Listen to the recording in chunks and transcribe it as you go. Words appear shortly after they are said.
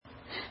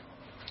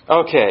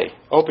Okay,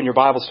 open your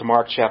Bibles to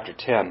Mark chapter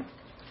 10.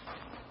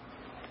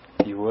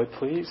 If you would,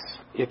 please.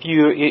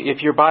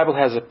 If your Bible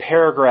has a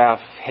paragraph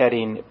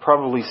heading, it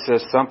probably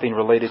says something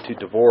related to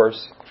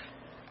divorce.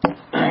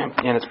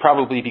 And it's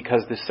probably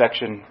because this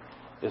section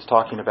is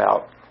talking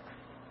about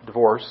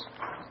divorce.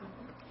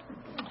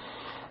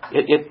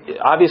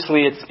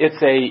 Obviously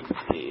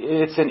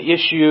it's an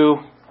issue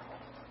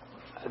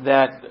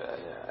that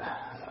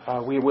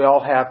we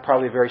all have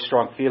probably very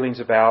strong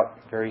feelings about,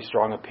 very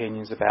strong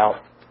opinions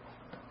about.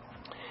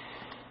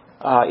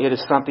 It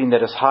is something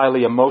that is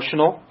highly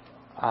emotional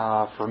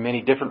for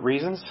many different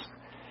reasons.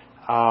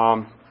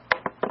 To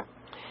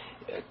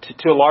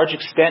a large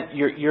extent,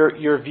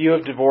 your view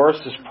of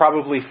divorce is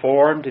probably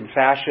formed and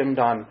fashioned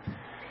on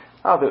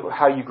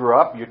how you grew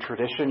up, your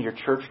tradition, your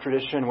church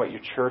tradition, what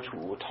your church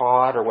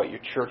taught or what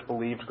your church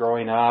believed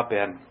growing up,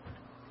 and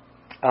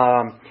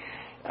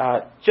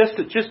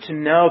just to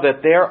know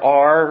that there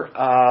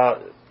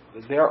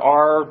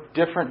are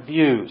different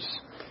views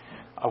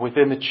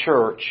within the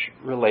church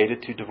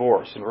related to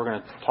divorce, and we're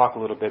going to talk a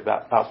little bit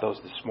about those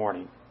this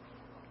morning.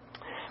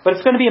 But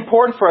it's going to be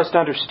important for us to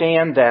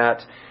understand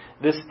that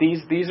these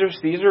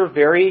are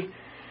very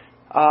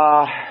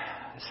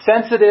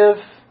sensitive.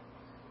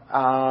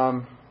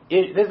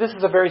 This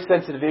is a very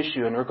sensitive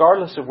issue, and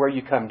regardless of where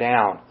you come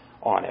down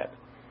on it,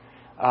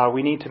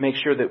 we need to make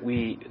sure that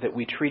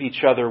we treat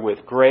each other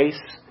with grace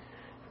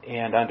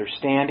and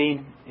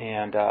understanding,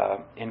 and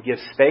give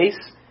space,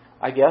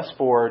 I guess,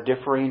 for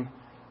differing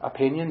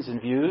opinions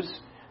and views.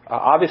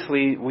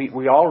 Obviously,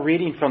 we all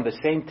reading from the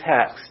same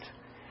text,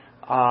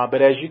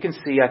 but as you can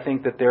see, I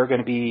think that there's going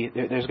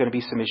to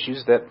be some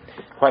issues that,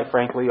 quite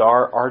frankly,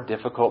 are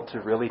difficult to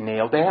really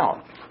nail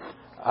down.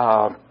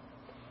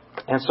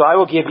 And so I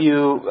will give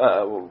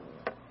you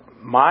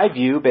my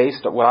view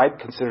based on what I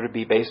consider to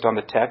be based on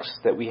the text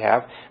that we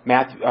have: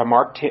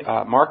 Mark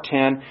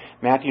 10,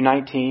 Matthew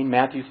 19,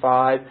 Matthew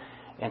 5,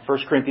 and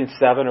 1 Corinthians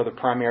 7 are the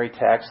primary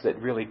texts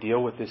that really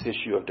deal with this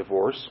issue of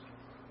divorce.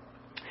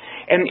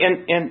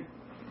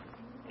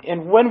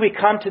 And when we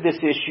come to this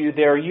issue,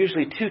 there are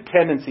usually two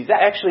tendencies.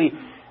 Actually,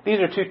 these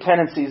are two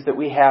tendencies that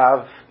we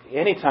have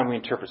anytime we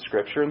interpret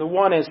Scripture. And the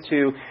one is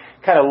to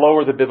kind of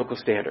lower the biblical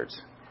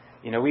standards.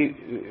 You know,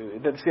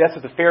 that's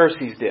what the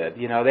Pharisees did.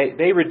 You know,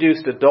 they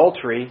reduced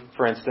adultery,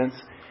 for instance,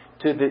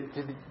 to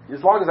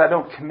as long as I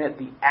don't commit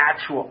the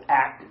actual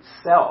act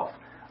itself,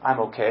 I'm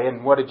okay.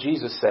 And what did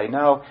Jesus say?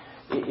 No,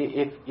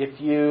 if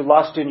you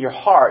lust in your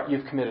heart,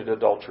 you've committed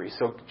adultery.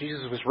 So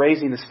Jesus was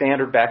raising the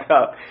standard back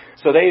up.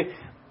 So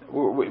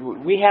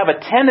we have a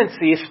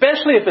tendency,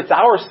 especially if it's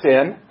our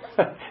sin,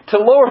 to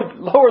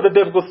lower the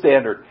biblical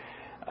standard.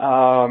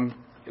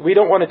 We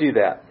don't want to do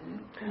that.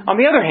 On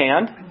the other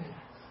hand,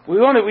 we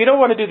don't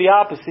want to do the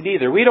opposite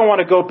either. We don't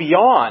want to go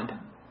beyond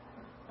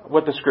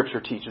what the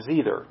Scripture teaches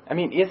either. I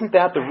mean, isn't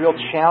that the real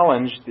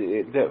challenge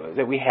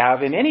that we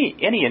have in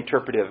any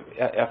interpretive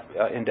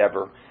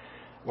endeavor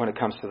when it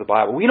comes to the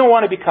Bible? We don't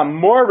want to become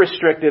more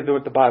restrictive than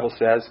what the Bible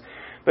says,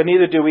 but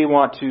neither do we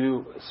want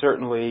to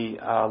certainly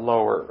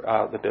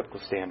lower the biblical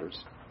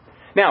standards.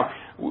 Now,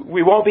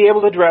 we won't be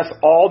able to address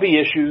all the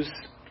issues,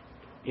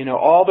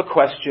 all the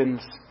questions.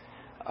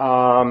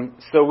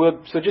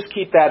 So just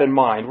keep that in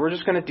mind. We're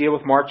just going to deal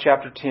with Mark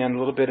chapter 10, a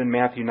little bit in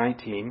Matthew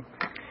 19.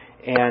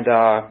 And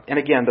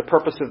again, the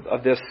purpose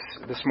of this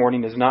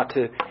morning is not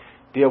to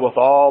deal with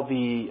all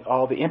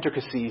the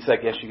intricacies, I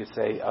guess you could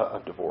say,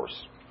 of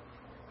divorce.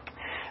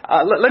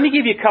 Let me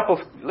give you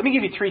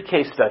three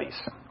case studies,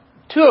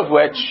 two of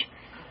which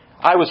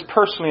I was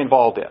personally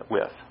involved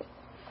with.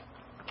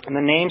 And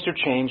the names are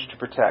changed to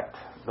protect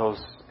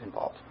those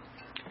involved.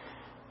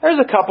 There's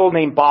a couple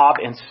named Bob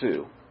and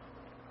Sue.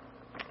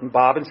 And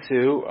Bob and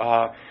Sue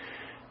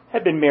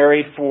had been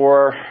married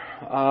for,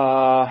 3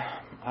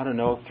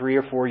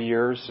 or 4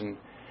 years, and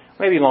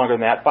maybe longer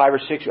than that, 5 or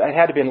 6. It had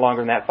to have been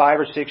longer than that, 5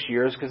 or 6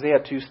 years, because they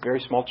had two very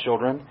small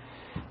children,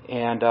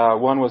 and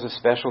one was a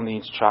special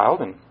needs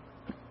child, and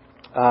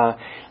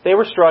they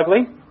were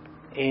struggling,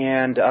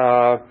 and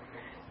as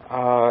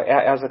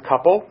a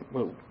couple,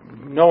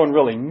 no one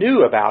really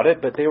knew about it,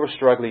 but they were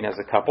struggling as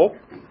a couple.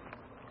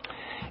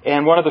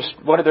 And one of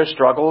their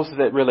struggles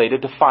that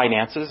related to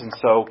finances, and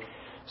so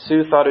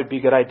Sue thought it would be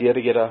a good idea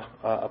to get a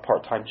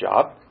part-time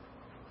job.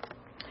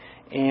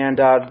 And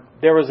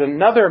there was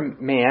another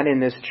man in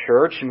this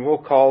church, and we'll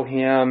call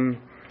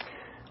him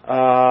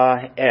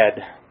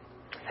Ed.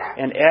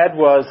 And Ed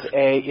was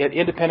an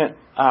independent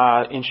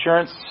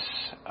insurance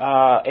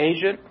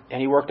agent,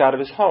 and he worked out of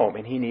his home,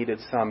 and he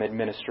needed some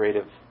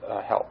administrative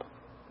help.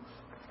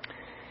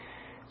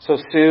 So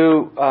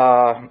Sue,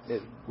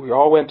 we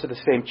all went to the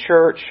same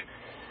church,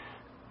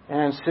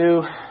 and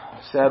Sue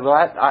said, well,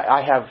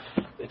 I have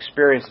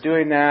experience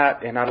doing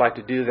that, and I'd like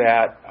to do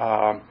that.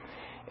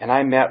 And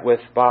I met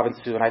with Bob and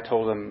Sue, and I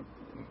told them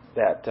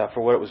that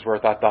for what it was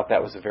worth, I thought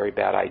that was a very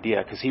bad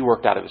idea, because he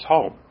worked out of his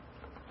home.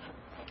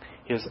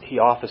 He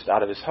officed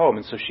out of his home,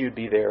 and so she would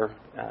be there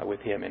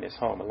with him in his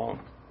home alone.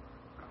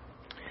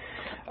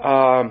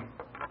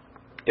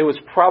 It was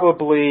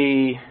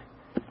probably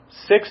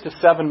 6 to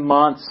 7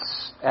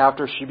 months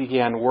after she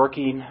began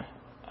working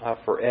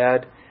for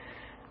Ed,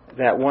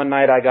 that one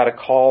night I got a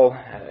call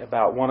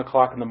about 1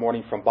 o'clock in the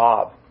morning from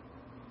Bob.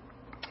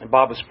 And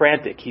Bob was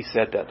frantic. He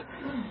said that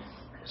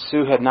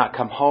Sue had not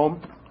come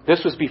home.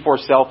 This was before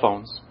cell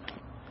phones.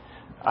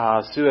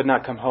 Sue had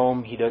not come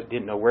home. He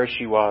didn't know where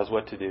she was,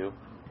 what to do.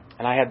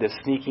 And I had this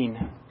sneaking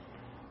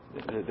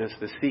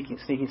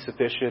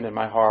suspicion in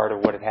my heart of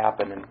what had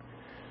happened. And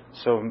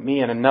so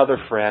me and another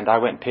friend, I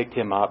went and picked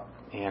him up,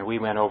 and we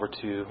went over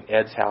to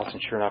Ed's house,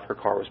 and sure enough, her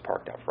car was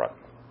parked out front.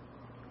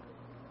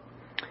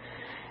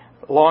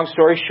 Long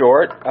story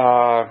short,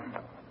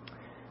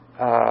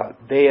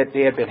 they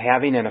had been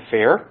having an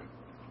affair,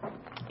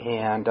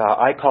 and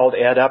I called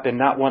Ed up in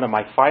not one of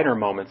my finer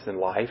moments in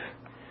life.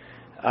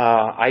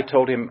 I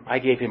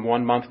gave him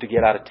 1 month to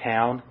get out of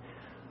town,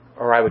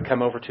 or I would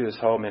come over to his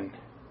home and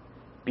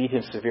beat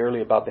him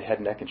severely about the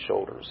head, neck, and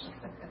shoulders.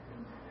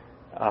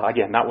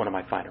 Again, not one of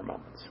my finer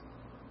moments.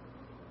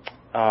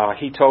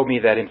 He told me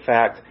that, in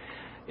fact,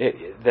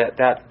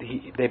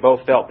 they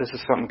both felt this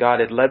is something God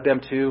had led them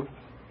to,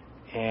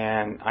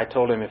 and I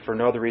told him if for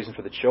no other reason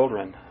for the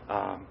children,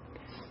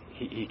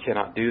 he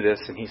cannot do this.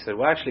 And he said,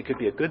 well, actually, it could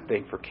be a good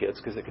thing for kids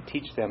because it could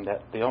teach them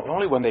that the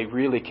only one they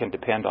really can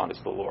depend on is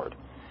the Lord.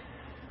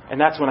 And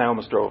that's when I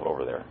almost drove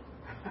over there.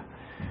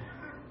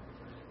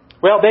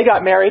 Well, they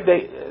got married.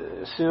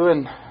 Sue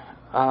and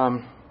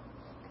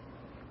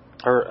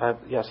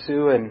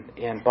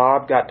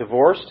Bob got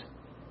divorced.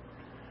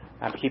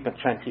 I'm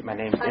trying to keep my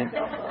names in.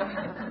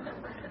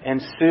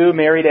 And Sue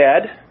married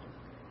Ed,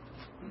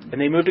 and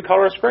they moved to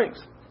Colorado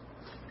Springs.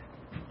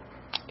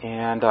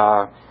 And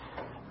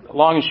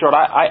long and short,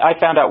 I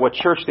found out what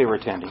church they were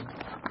attending.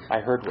 I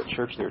heard what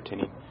church they were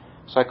attending.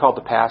 So I called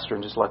the pastor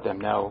and just let them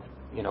know,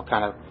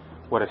 kind of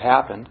what had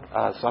happened.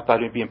 So I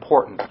thought it would be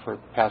important for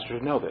the pastor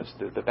to know this,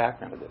 the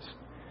background of this.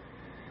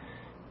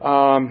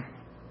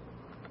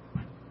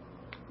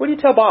 What do you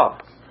tell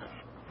Bob?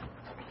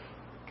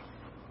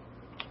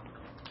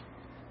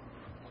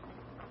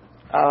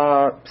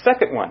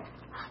 Second one.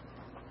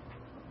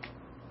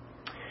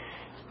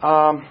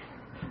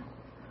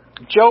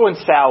 Joe and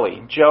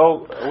Sally.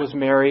 Joe was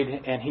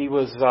married, and he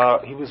was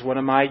one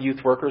of my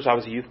youth workers. I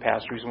was a youth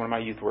pastor. He was one of my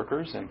youth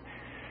workers. And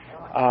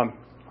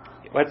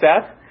what's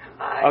that?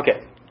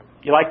 Okay.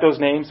 You like those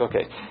names?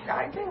 Okay.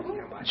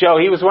 Joe,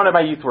 he was one of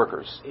my youth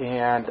workers,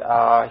 and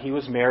he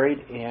was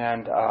married,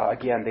 and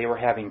again, they were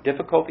having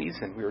difficulties,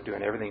 and we were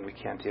doing everything we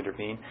can to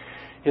intervene.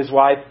 His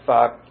wife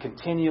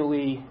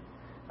continually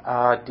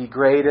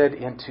degraded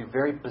into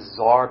very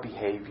bizarre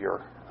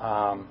behavior.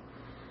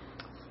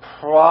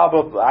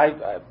 Probably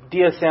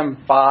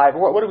DSM-5.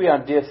 What are we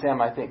on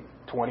DSM? I think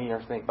 20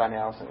 or think by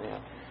now. So,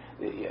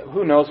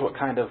 who knows what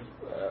kind of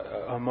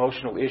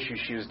emotional issues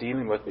she was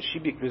dealing with, but she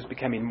was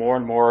becoming more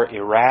and more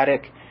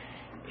erratic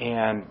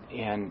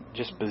and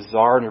just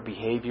bizarre in her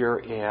behavior.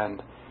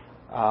 And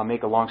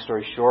make a long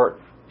story short,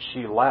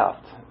 she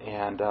left.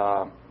 And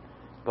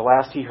the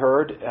last he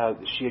heard,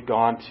 she had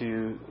gone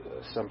to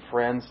some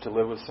friends to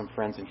live with some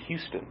friends in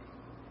Houston.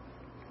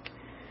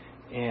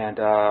 And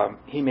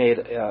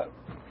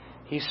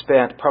he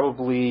spent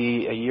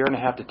probably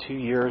 1.5 to 2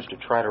 years to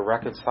try to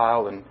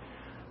reconcile, and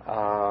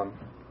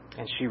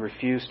she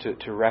refused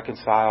to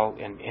reconcile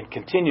and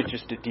continued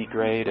just to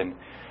degrade and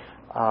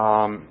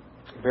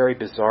very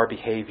bizarre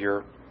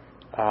behavior.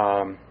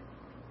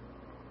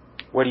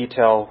 What do you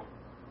tell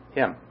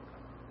him?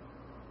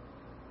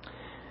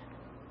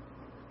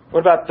 What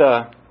about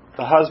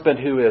the husband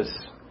who is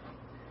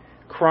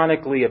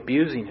chronically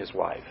abusing his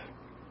wife?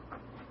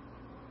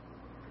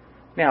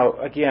 Now,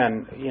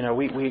 again,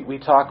 we can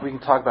talk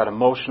about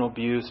emotional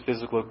abuse,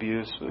 physical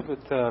abuse,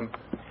 but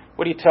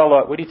what do you tell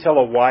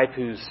a wife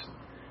whose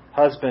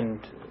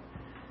husband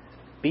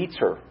beats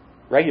her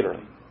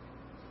regularly,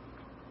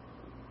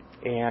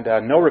 and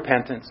no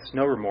repentance,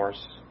 no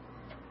remorse?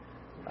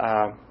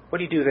 What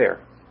do you do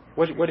there?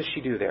 What does she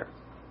do there?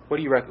 What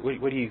do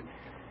you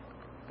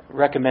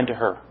recommend to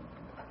her?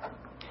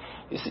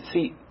 You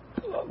see,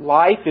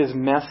 life is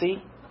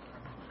messy.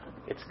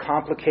 It's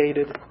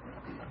complicated.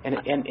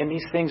 And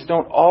these things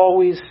don't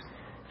always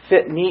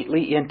fit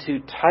neatly into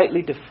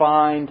tightly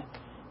defined,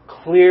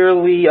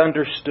 clearly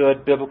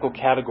understood biblical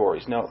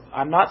categories. Now,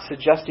 I'm not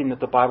suggesting that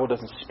the Bible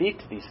doesn't speak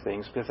to these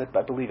things, because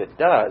I believe it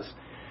does.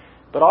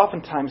 But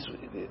oftentimes,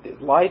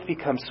 life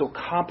becomes so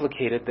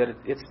complicated that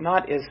it's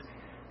not as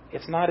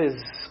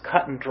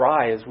cut and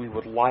dry as we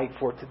would like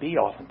for it to be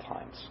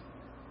oftentimes.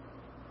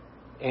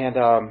 And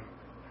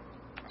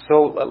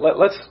so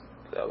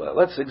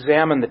let's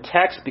examine the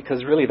text,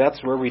 because really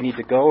that's where we need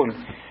to go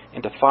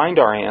and to find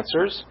our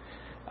answers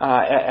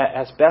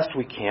as best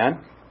we can.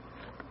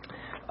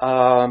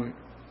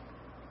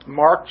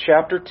 Mark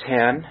chapter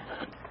 10,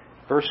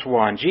 verse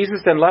 1.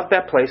 Jesus then left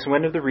that place and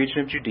went into the region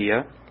of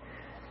Judea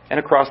and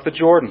across the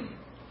Jordan.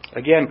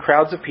 Again,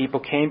 crowds of people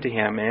came to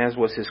him, and as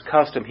was his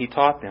custom, he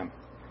taught them.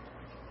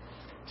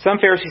 Some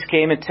Pharisees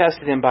came and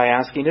tested him by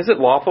asking, "Is it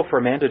lawful for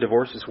a man to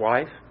divorce his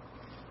wife?"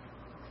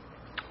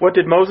 "What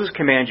did Moses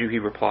command you?" he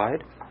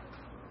replied.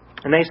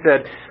 And they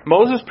said,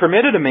 Moses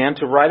permitted a man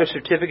to write a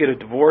certificate of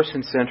divorce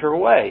and send her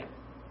away.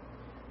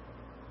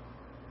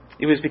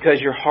 It was because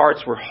your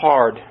hearts were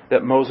hard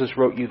that Moses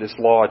wrote you this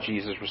law,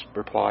 Jesus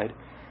replied.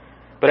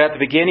 But at the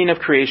beginning of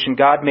creation,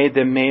 God made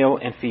them male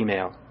and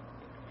female.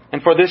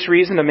 And for this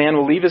reason, a man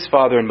will leave his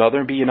father and mother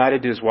and be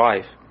united to his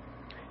wife,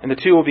 and the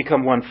two will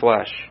become one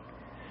flesh.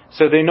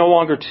 So they're no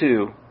longer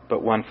two,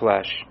 but one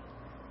flesh.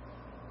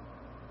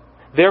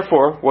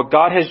 Therefore, what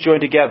God has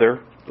joined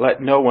together,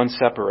 let no one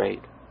separate.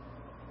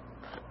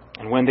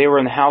 And when they were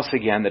in the house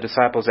again, the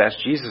disciples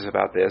asked Jesus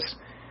about this.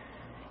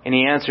 And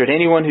he answered,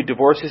 anyone who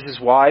divorces his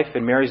wife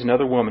and marries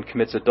another woman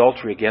commits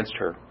adultery against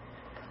her.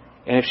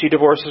 And if she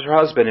divorces her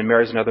husband and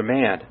marries another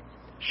man,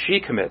 she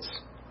commits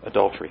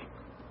adultery.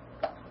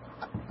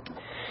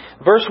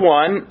 Verse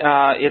 1,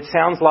 it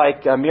sounds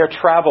like a mere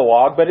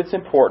travelogue, but it's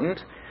important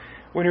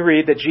when you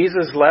read that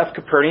Jesus left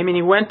Capernaum and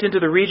he went into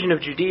the region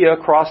of Judea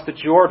across the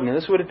Jordan. And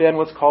this would have been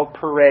what's called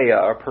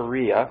Perea.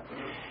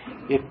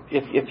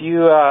 If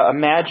you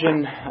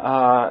imagine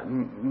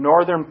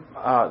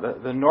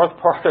the north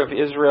part of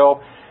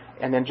Israel,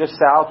 and then just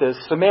south is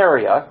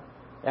Samaria,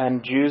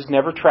 and Jews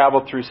never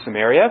traveled through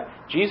Samaria.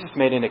 Jesus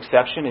made an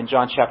exception in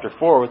John chapter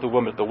 4 with the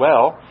woman at the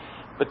well.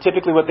 But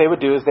typically what they would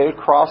do is they would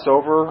cross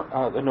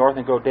over the north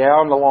and go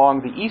down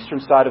along the eastern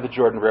side of the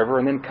Jordan River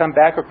and then come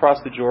back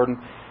across the Jordan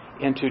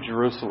into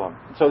Jerusalem.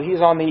 So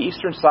he's on the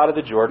eastern side of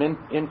the Jordan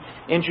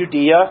in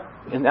Judea,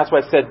 and that's why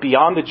I said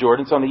beyond the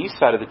Jordan. It's on the east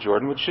side of the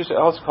Jordan, which is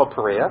also called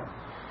Perea.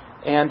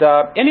 And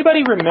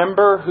anybody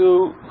remember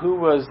who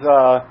was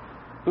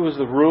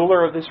the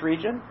ruler of this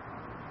region?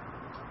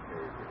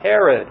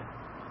 Herod.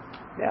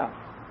 Yeah.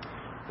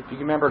 If you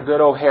remember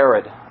good old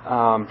Herod.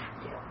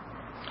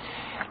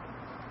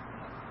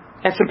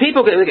 And some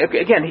people,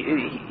 again,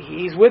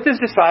 he's with his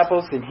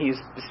disciples, and he's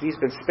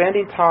been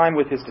spending time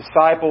with his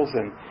disciples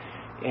and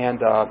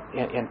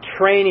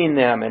training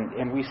them,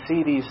 and we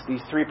see these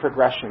three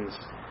progressions,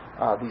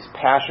 these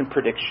passion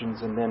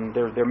predictions, and then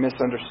their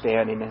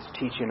misunderstanding, his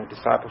teaching and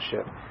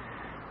discipleship.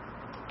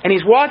 And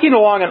he's walking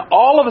along, and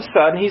all of a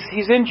sudden,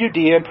 he's in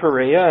Judea and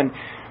Perea, and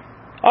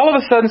all of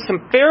a sudden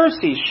some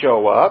Pharisees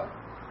show up,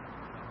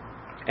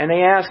 and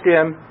they ask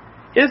him,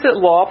 is it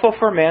lawful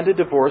for a man to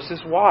divorce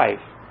his wife?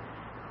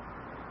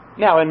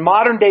 Now, in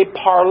modern day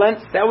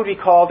parlance, that would be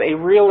called a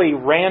really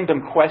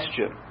random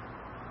question.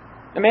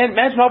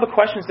 Imagine all the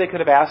questions they could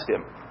have asked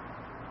him.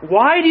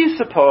 Why do you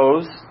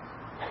suppose,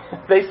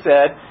 they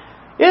said,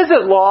 is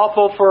it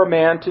lawful for a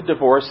man to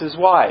divorce his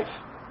wife?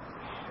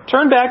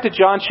 Turn back to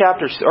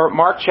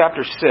Mark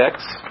chapter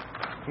 6.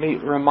 Let me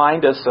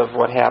remind us of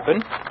what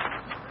happened.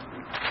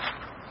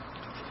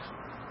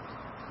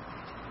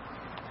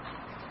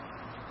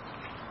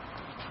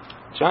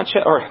 Mark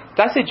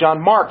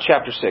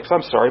chapter 6.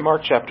 I'm sorry,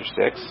 Mark chapter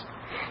 6.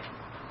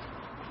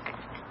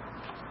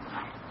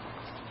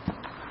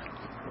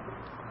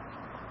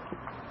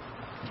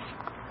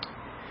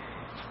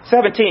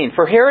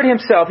 For Herod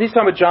himself, he's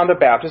talking about John the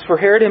Baptist, for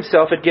Herod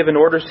himself had given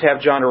orders to have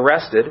John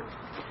arrested,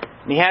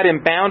 and he had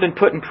him bound and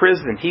put in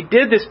prison. He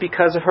did this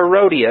because of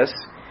Herodias,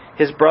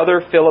 his brother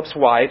Philip's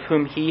wife,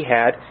 whom he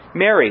had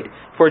married.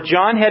 For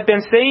John had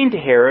been saying to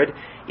Herod,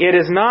 it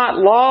is not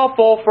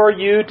lawful for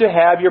you to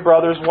have your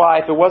brother's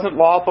wife. It wasn't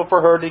lawful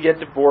for her to get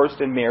divorced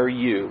and marry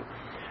you.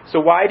 So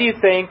why do you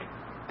think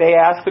they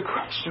asked the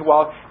question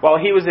while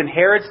he was in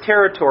Herod's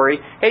territory,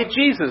 hey,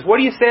 Jesus, what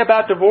do you say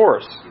about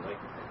divorce?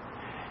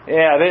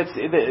 Yeah,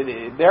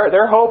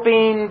 they're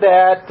hoping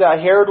that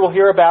Herod will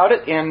hear about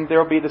it and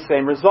there will be the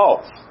same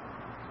results.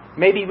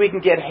 Maybe we can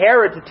get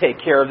Herod to take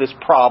care of this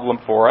problem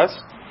for us.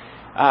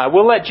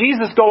 We'll let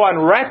Jesus go on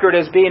record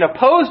as being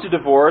opposed to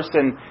divorce,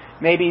 and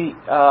maybe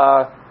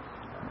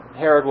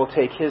Herod will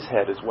take his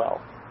head as well.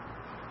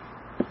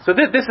 So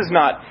this is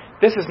not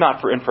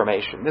for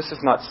information. This is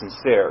not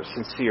sincere.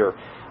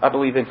 I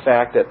believe, in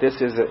fact, that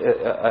this is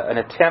an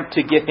attempt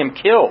to get him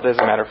killed, as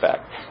a matter of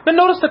fact. But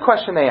notice the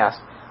question they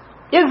asked.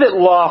 Is it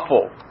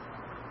lawful?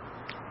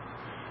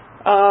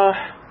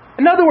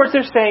 In other words,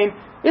 they're saying,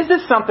 is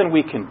this something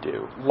we can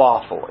do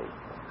lawfully?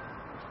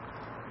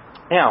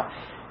 Now,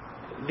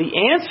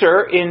 the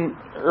answer in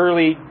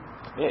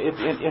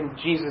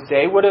Jesus'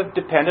 day would have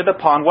depended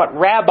upon what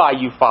rabbi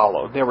you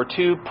followed. There were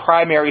two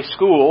primary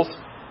schools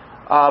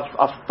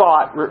of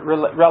thought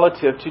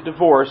relative to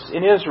divorce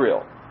in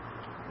Israel.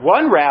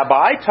 One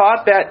rabbi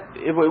taught that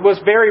it was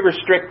very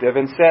restrictive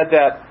and said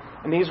that,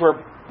 and these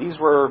were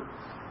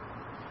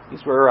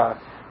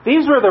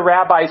the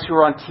rabbis who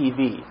were on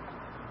TV,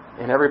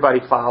 and everybody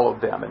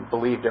followed them and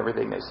believed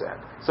everything they said.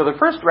 So the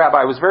first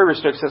rabbi was very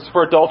restrictive. It's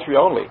for adultery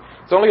only.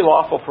 It's only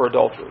lawful for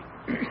adultery.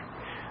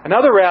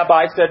 Another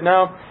rabbi said,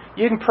 no,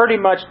 you can pretty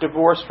much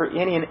divorce for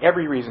any and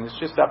every reason. It's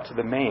just up to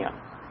the man.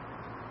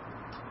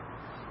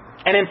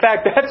 And in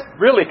fact, that's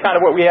really kind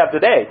of what we have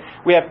today.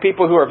 We have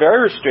people who are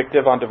very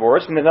restrictive on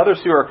divorce, and then others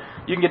who are,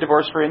 you can get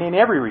divorced for any and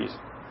every reason.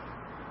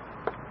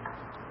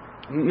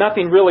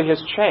 Nothing really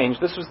has changed.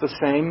 This was the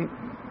same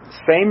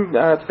thing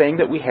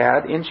that we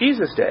had in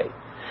Jesus' day.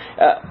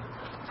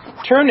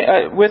 Turn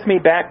with me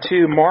back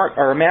to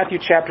Matthew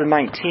chapter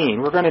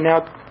 19. We're going to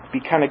now be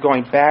kind of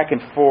going back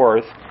and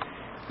forth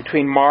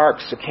between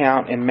Mark's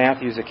account and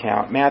Matthew's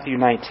account, Matthew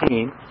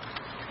 19,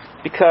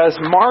 because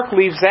Mark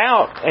leaves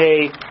out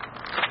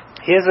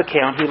his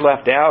account. He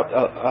left out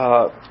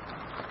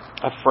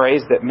a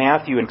phrase that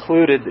Matthew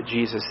included that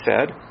Jesus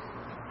said.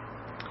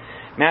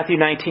 Matthew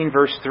 19,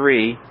 verse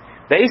 3,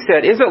 they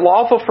said, "Is it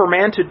lawful for a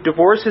man to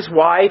divorce his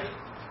wife?"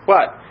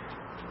 What?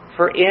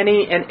 "For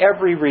any and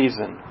every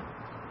reason."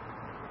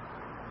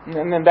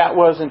 And then that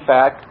was, in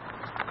fact,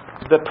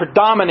 the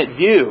predominant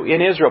view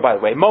in Israel, by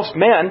the way. Most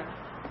men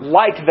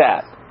liked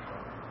that.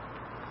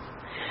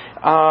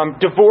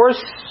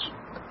 Divorce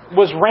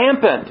was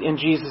rampant in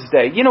Jesus'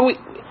 day. You know,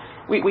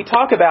 we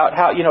talk about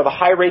how, the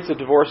high rates of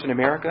divorce in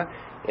America.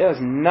 It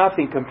is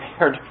nothing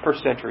compared to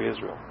first century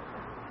Israel.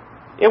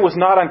 It was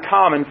not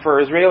uncommon for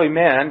Israeli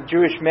men,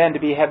 Jewish men,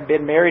 to have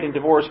been married and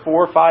divorced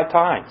 4 or 5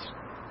 times.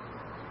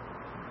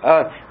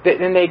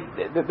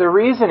 The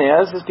reason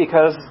is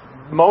because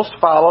most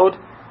followed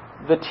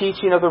the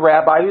teaching of the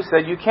rabbi who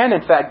said you can,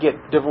 in fact,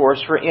 get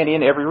divorced for any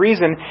and every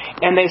reason.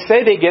 And they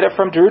say they get it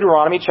from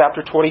Deuteronomy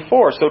chapter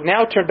 24. So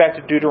now turn back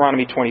to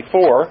Deuteronomy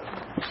 24.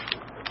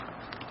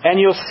 And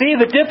you'll see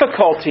the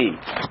difficulty.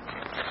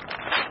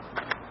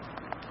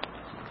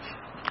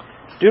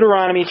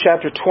 Deuteronomy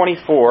chapter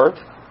 24.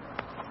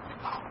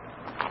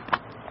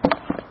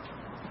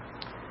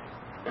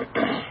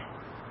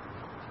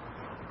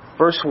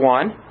 Verse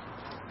 1.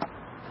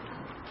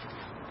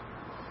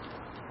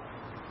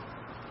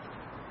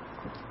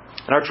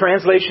 And our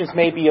translations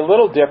may be a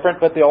little different,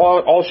 but they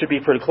all should be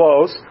pretty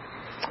close.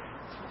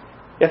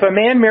 If a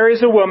man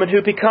marries a woman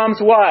who becomes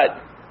what?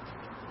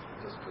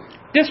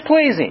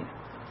 Displeasing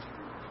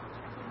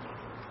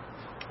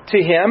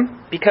to him,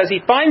 because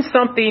he finds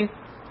something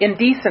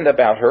indecent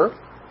about her,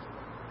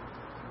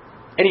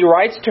 and he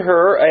writes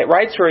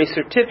her a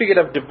certificate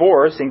of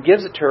divorce and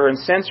gives it to her and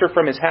sends her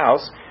from his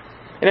house.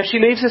 And if she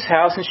leaves his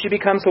house and she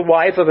becomes the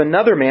wife of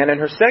another man,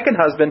 and her second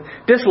husband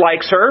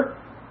dislikes her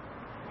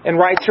and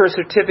writes her a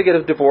certificate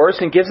of divorce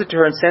and gives it to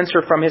her and sends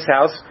her from his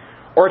house,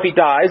 or if he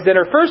dies, then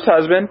her first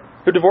husband,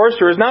 who divorced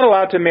her, is not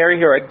allowed to marry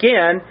her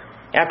again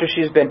after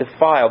she has been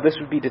defiled. This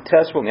would be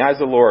detestable in the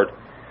eyes of the Lord.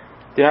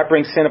 Do not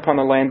bring sin upon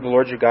the land of the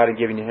Lord your God in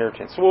giving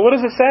inheritance. Well, what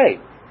does it say?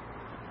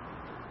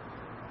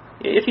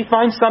 If he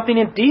finds something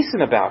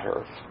indecent about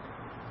her,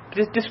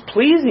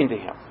 displeasing to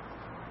him.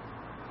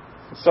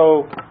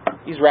 So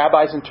these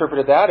rabbis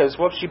interpreted that as,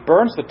 well, if she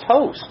burns the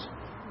toast,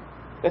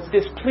 that's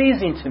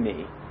displeasing to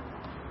me.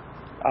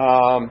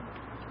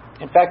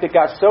 In fact, it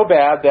got so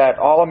bad that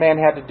all a man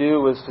had to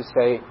do was to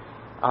say,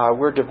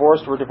 we're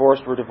divorced, we're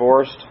divorced, we're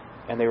divorced,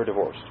 and they were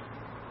divorced.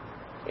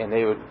 And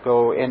they would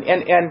go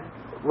and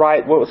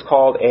write what was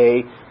called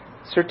a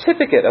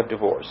certificate of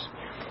divorce.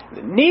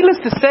 Needless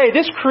to say,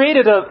 this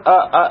created a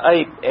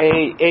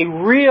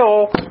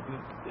real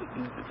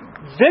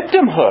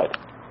victimhood.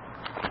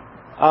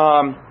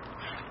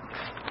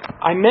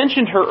 I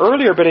mentioned her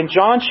earlier, but in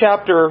John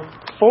chapter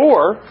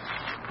 4,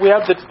 we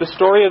have the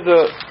story of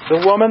the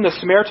woman, the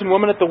Samaritan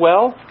woman at the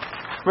well.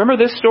 Remember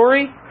this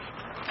story?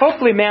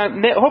 Hopefully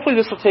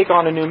this will take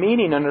on a new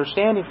meaning and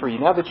understanding for you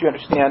now that you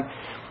understand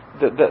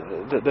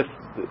the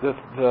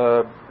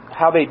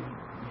how they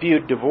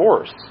viewed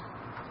divorce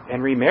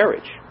and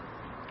remarriage.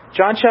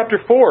 John chapter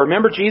 4.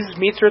 Remember, Jesus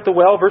meets her at the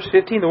well, verse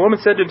 15. The woman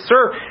said to him,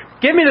 "Sir,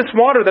 give me this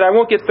water that I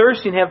won't get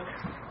thirsty and have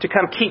to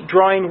keep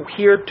coming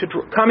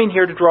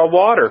here to draw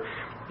water."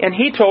 And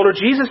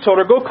Jesus told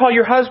her, "Go call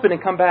your husband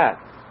and come back."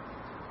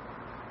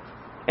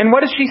 And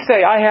what does she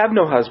say? "I have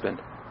no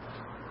husband."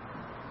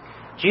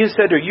 Jesus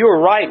said to her, "You are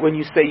right when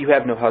you say you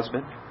have no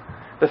husband.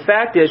 The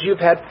fact is, you've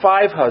had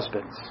 5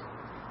 husbands.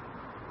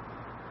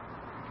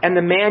 And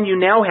the man you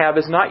now have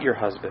is not your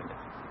husband."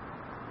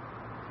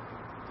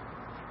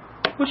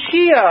 Was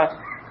she a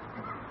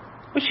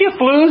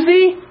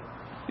floozy?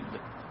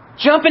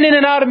 Jumping in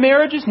and out of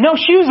marriages? No,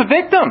 she was a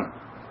victim.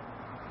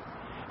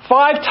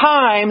 5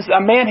 times a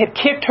man had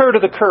kicked her to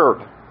the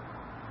curb.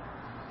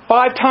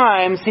 5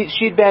 times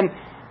she'd been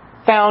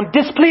found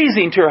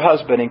displeasing to her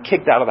husband and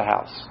kicked out of the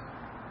house.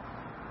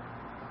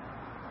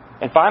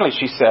 And finally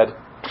she said,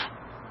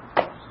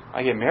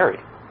 "I get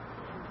married."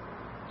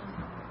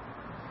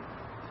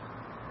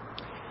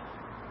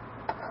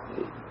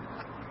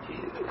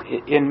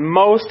 In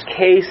most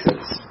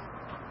cases,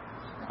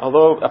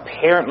 although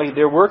apparently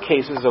there were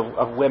cases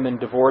of women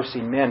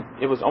divorcing men,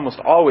 it was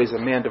almost always a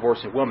man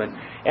divorcing a woman.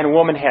 And a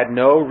woman had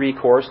no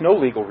recourse, no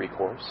legal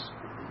recourse.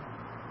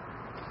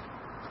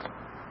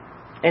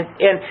 And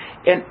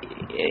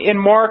in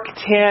Mark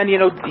 10,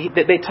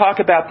 they talk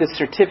about this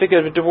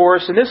certificate of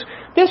divorce. And this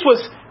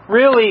was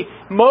really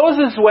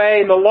Moses'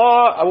 way and the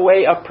law, a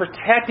way of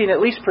protecting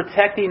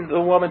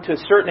the woman to a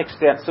certain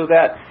extent, so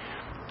that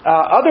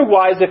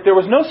otherwise, if there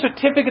was no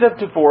certificate of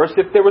divorce,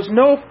 if there was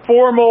no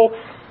formal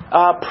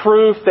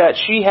proof that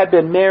she had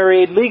been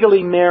married,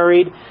 legally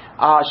married,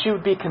 she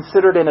would be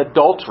considered an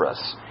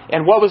adulteress.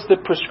 And what was the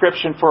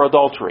prescription for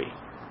adultery?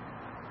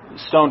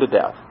 Stoned to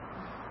death.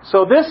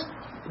 So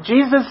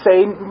Jesus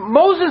saying,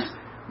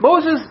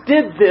 Moses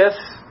did this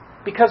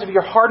because of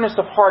your hardness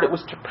of heart. It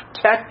was to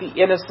protect the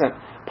innocent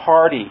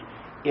party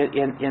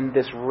in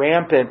this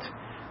rampant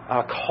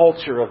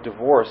culture of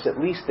divorce. At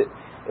least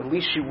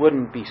she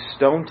wouldn't be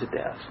stoned to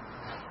death.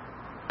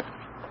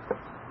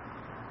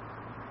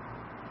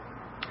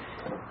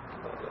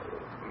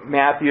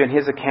 Matthew, in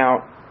his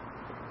account,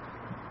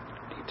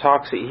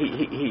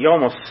 he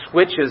almost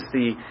switches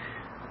the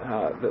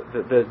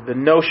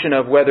notion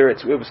of whether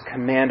it was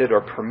commanded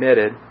or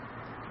permitted.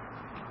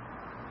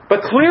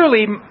 But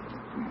clearly,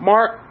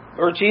 Mark,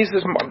 or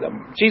Jesus'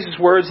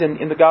 words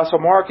in the Gospel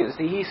of Mark,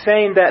 he's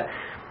saying that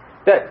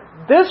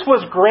this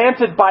was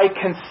granted by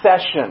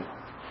concession.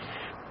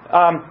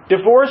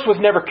 Divorce was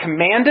never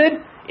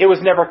commanded. It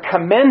was never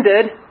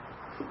commended.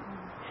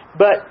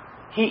 But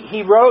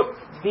he wrote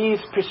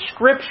these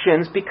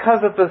prescriptions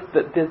because of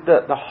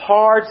the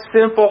hard,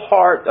 sinful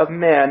heart of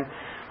men,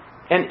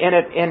 and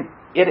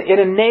it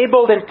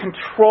enabled and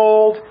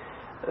controlled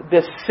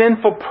this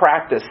sinful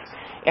practice.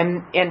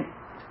 And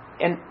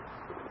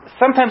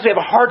sometimes we have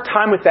a hard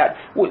time with that.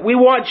 We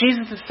want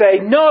Jesus to say,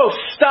 "No,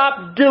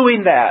 stop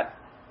doing that.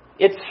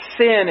 It's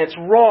sin. It's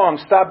wrong.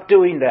 Stop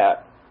doing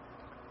that."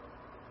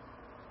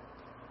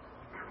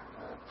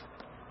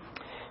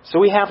 So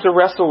we have to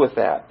wrestle with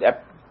that.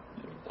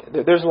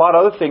 There's a lot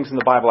of other things in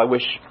the Bible I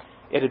wish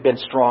it had been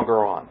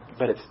stronger on,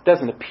 but it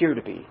doesn't appear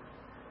to be.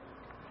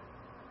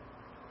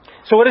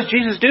 So what does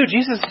Jesus do?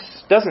 Jesus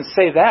doesn't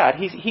say that.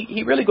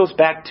 He really goes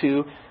back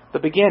to the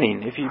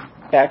beginning. If you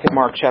back in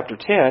Mark chapter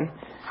 10,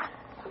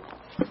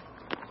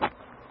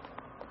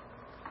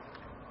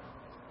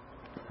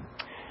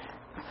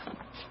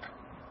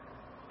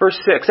 verse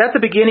 6, "At the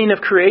beginning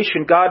of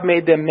creation, God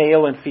made them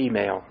male and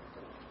female.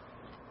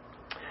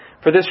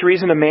 For this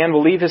reason, a man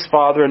will leave his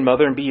father and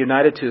mother and be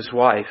united to his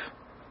wife,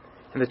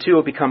 and the two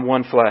will become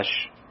one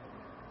flesh.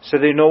 So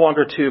they're no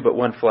longer two, but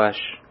one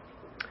flesh.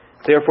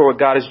 Therefore, what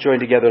God has joined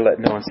together, let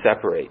no one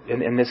separate."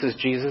 And this is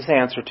Jesus'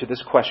 answer to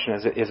this question: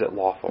 is it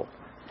lawful?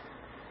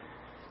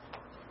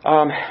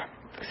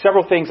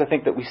 Several things I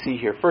think that we see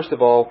here. First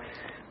of all,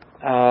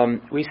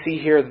 we see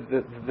here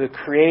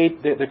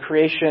the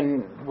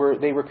creation where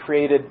we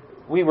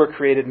were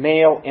created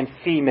male and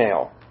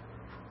female.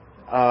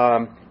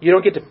 You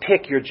don't get to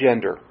pick your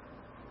gender.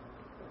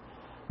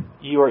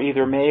 You are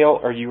either male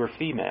or you are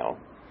female.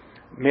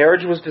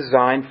 Marriage was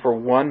designed for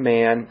one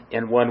man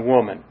and one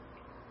woman,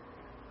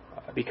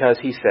 because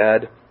he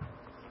said,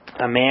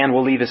 "A man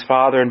will leave his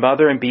father and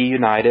mother and be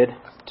united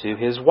to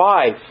his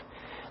wife."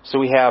 So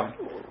we have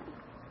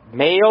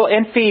male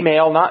and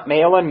female, not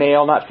male and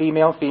male, not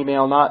female,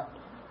 female, not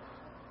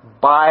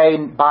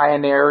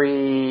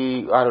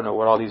binary. I don't know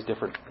what all these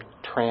different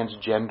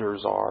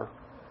transgenders are.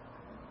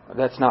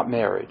 That's not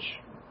marriage.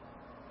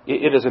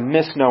 It is a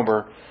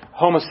misnomer.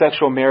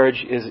 Homosexual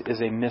marriage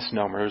is a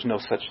misnomer. There's no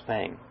such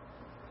thing.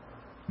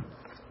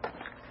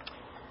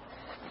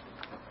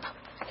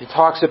 He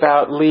talks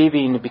about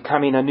leaving,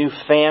 becoming a new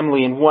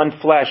family in one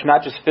flesh,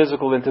 not just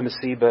physical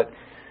intimacy, but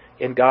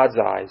in God's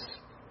eyes.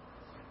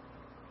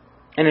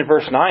 And in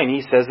verse 9,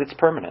 he says it's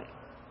permanent.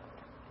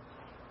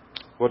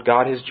 What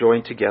God has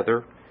joined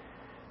together,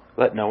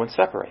 let no one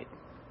separate.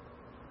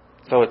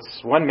 So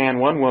it's one man,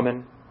 one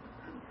woman,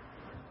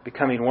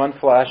 becoming one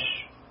flesh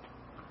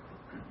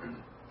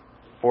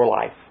for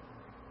life.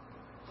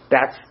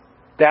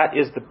 That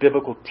is the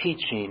biblical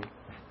teaching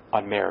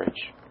on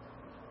marriage.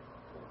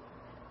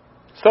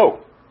 So,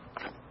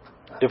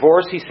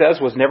 divorce, he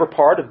says, was never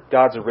part of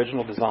God's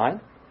original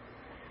design.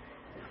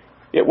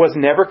 It was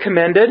never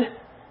commended.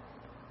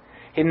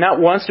 He not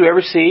once do we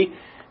ever see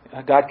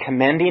God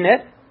commending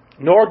it,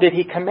 nor did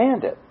he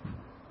command it.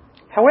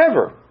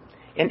 However,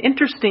 an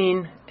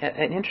interesting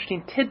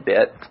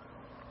tidbit.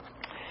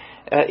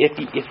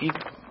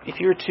 If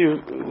you were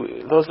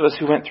to, those of us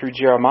who went through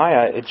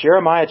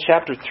Jeremiah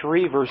chapter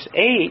 3, verse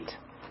 8,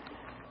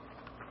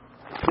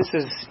 this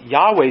is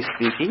Yahweh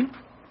speaking.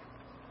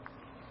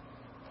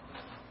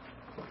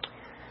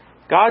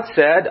 God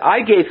said,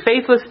 "I gave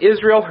faithless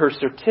Israel her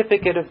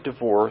certificate of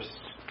divorce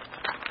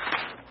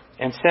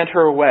and sent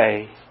her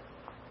away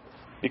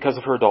because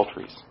of her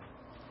adulteries."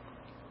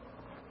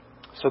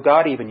 So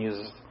God even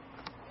uses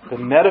the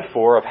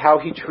metaphor of how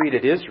he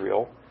treated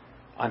Israel,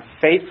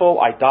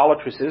 unfaithful,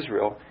 idolatrous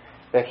Israel,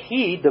 that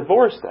he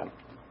divorced them.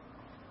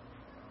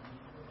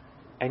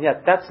 And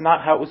yet that's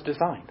not how it was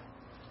designed.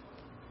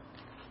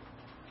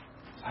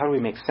 So how do we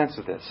make sense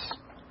of this?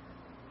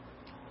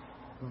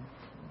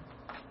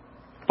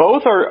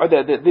 Both are,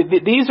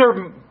 these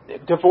are,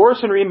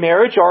 divorce and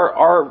remarriage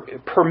are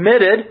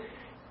permitted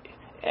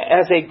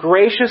as a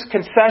gracious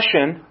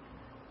concession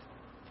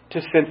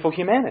to sinful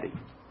humanity.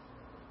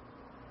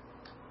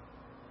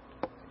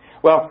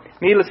 Well,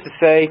 needless to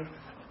say,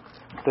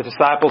 the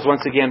disciples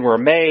once again were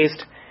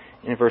amazed.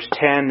 In verse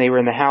 10, they were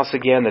in the house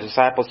again. The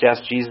disciples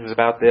asked Jesus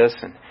about this.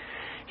 And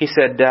he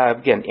said,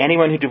 again,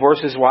 "Anyone who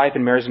divorces his wife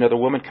and marries another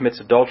woman commits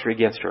adultery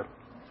against her.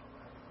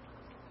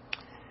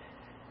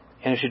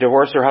 And if she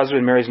divorces her husband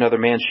and marries another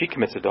man, she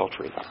commits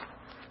adultery."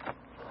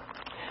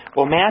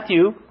 Well,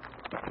 Matthew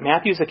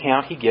Matthew's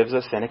account, he gives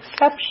us an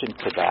exception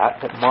to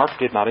that Mark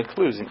did not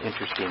include,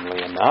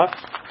 interestingly enough.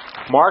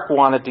 Mark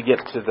wanted to get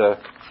to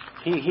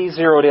he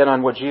zeroed in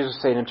on what Jesus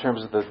said in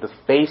terms of the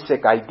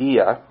basic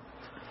idea.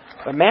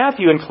 But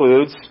Matthew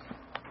includes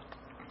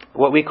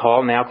what we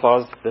call now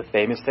the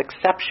famous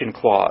exception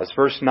clause.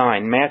 Verse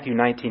 9, Matthew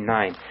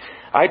 19:9.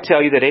 I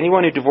tell you that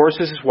anyone who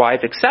divorces his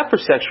wife except for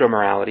sexual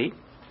immorality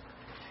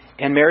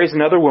and marries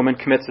another woman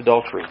commits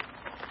adultery.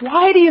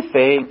 Why do you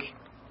think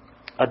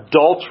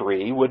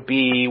adultery would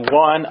be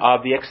one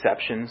of the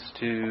exceptions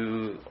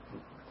to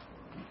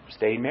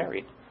staying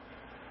married?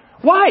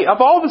 Why?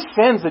 Of all the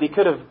sins that he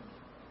could have...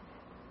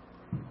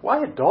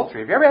 Why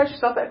adultery? Have you ever asked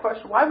yourself that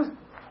question? Why was...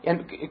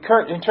 In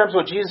terms of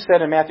what Jesus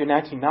said in Matthew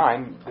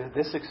 19:9,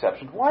 this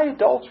exception, why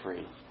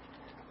adultery?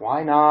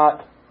 Why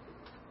not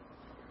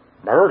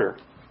murder?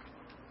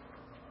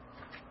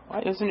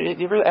 Why isn't it?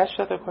 You ever asked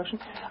yourself that question?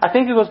 I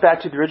think it goes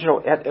back to the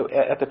original.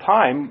 At the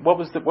time, what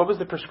was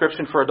the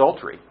prescription for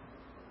adultery?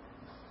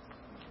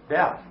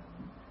 Death.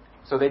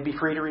 So they'd be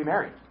free to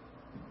remarry.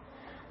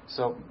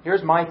 So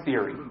here's my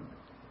theory.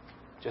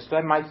 Just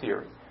my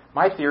theory.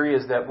 My theory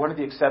is that one of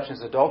the exceptions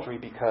is adultery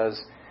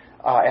because,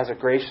 as a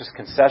gracious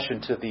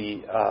concession to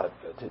the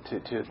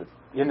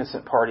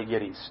innocent party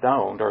getting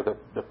stoned, or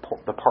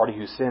the party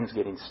who sins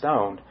getting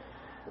stoned,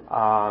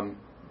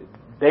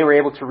 they were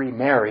able to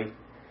remarry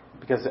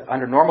because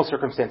under normal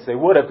circumstances they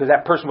would have, because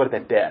that person would have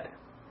been dead.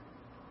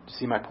 Do you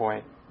see my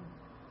point?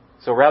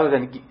 So rather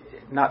than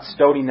not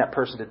stoning that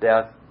person to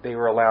death, they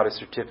were allowed a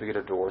certificate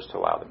of divorce to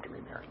allow them to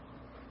remarry.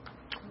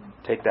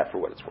 Take that for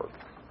what it's worth.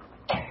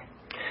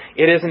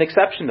 It is an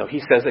exception, though.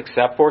 He says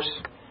except for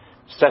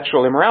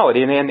sexual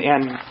immorality,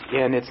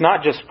 and it's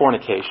not just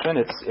fornication.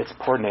 It's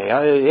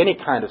porneia, any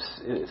kind of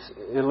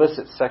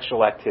illicit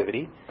sexual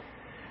activity.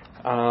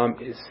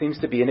 It seems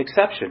to be an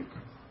exception.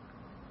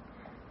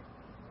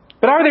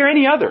 But are there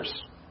any others?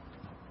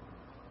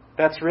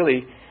 That's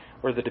really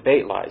where the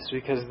debate lies,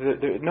 because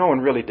no one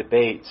really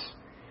debates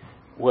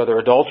whether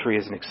adultery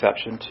is an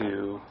exception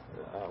to,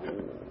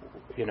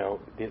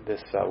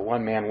 this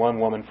one man, one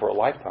woman for a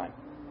lifetime.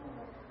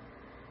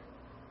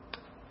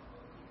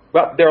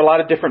 Well, there are a lot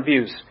of different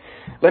views.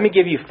 Let me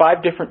give you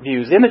 5 different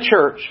views in the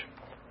church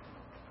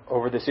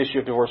over this issue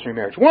of divorce and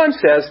remarriage. One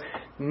says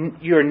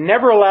you're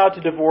never allowed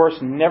to divorce,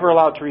 never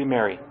allowed to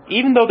remarry.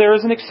 Even though there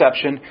is an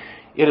exception,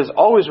 it is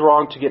always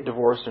wrong to get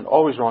divorced and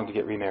always wrong to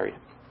get remarried.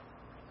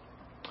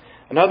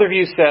 Another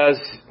view says,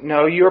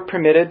 no, you're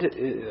permitted,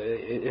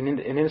 an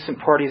innocent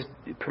party is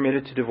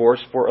permitted to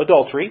divorce for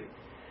adultery,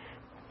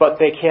 but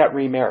they can't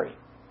remarry.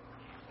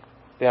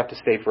 They have to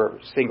stay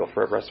single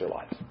for the rest of their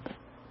lives.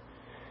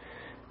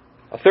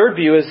 A third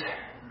view is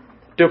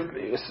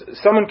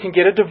someone can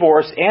get a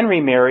divorce and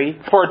remarry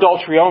for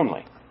adultery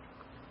only.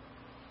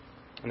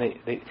 And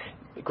they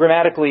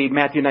grammatically,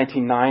 Matthew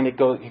 19:9, it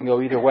can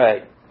go either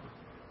way.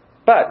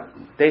 But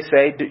they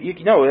say,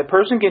 a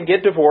person can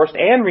get divorced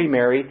and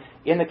remarry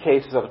in the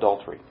cases of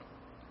adultery.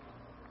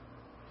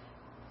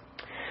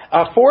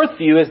 A fourth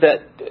view is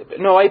that,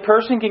 no, a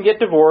person can get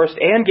divorced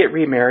and get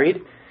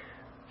remarried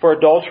for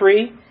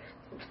adultery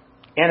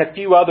and a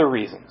few other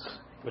reasons,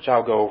 which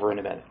I'll go over in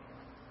a minute.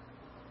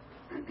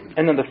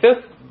 And then the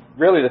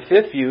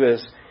fifth view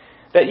is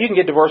that you can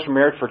get divorced or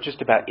married for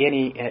just about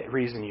any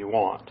reason you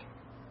want.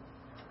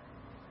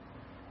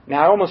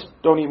 Now, I almost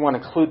don't even want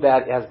to include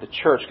that as the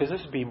church, because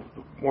this would be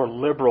more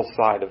liberal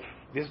side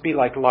this would be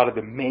like a lot of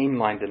the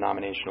mainline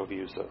denominational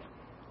views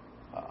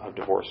of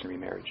divorce and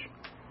remarriage.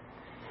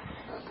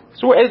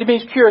 So it'd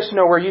be curious to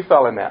know where you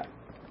fell in that.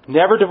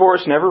 Never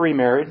divorced, never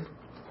remarried.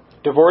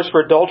 Divorce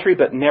for adultery,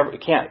 but never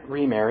can't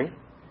remarry.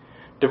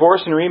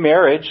 Divorce and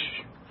remarriage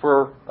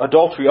for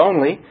adultery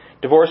only.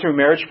 Divorce and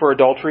remarriage for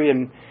adultery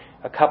and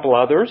a couple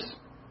others.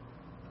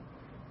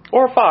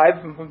 Or 5,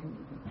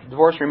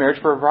 divorce and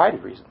remarriage for a variety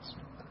of reasons.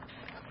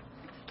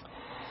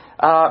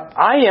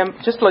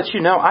 Just to let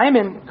you know, I am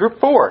in group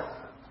 4.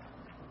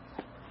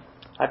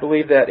 I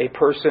believe that a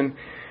person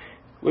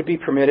would be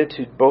permitted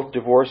to both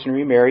divorce and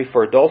remarry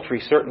for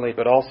adultery, certainly,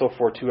 but also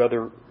for 2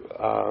 other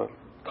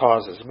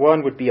causes.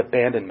 One would be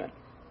abandonment,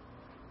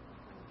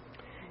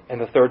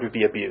 and the third would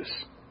be abuse.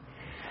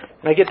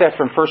 And I get that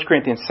from 1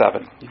 Corinthians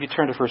 7. If you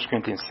turn to 1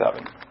 Corinthians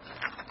 7.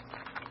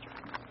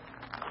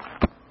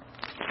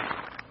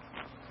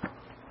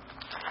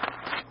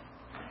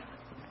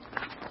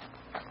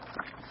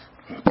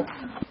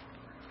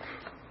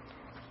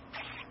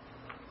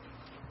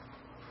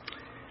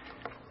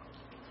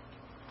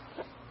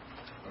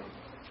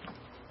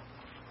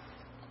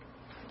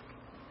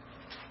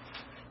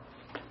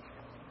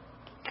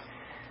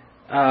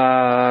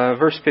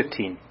 Verse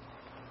 15.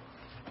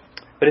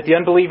 But if the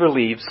unbeliever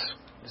leaves,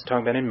 he's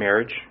talking about in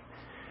marriage,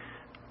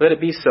 let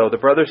it be so. The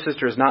brother or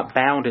sister is not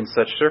bound in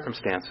such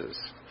circumstances.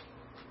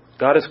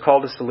 God has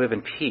called us to live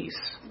in peace.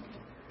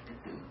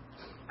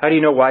 How do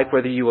you know, wife,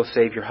 whether you will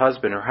save your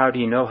husband? Or how do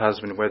you know,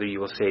 husband, whether you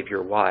will save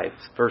your wife?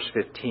 Verse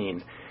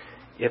 15.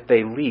 If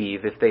they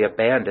leave, if they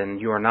abandon,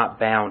 you are not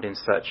bound in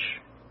such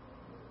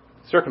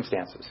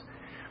circumstances.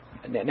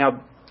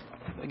 Now,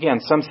 again,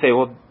 some say,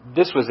 well,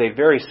 this was a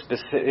very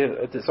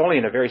specific, it's only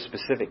in a very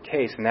specific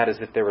case, and that is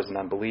if there was an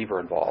unbeliever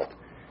involved.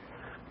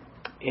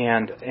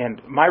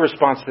 And my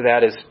response to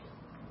that is,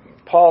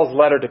 Paul's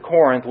letter to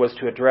Corinth was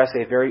to address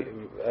a very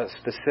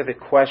specific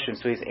question,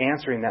 so he's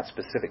answering that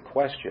specific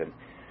question.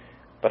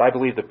 But I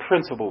believe the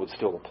principle would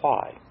still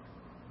apply.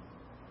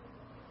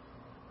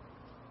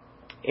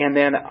 And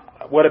then,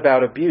 what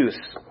about abuse?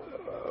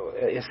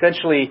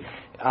 Essentially,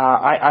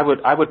 I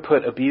would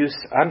put abuse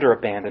under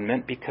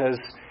abandonment, because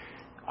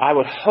I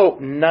would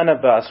hope none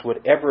of us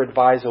would ever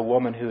advise a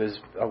woman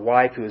a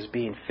wife who is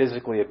being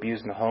physically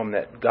abused in the home,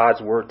 that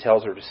God's Word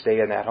tells her to stay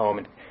in that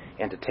home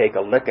and to take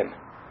a licking.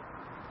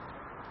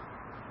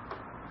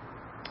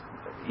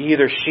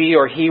 Either she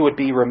or he would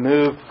be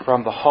removed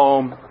from the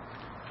home,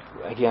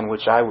 again,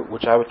 which I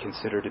would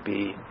consider to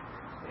be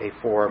a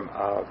form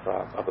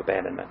of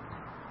abandonment.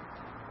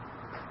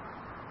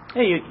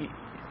 Hey,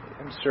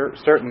 I'm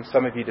certain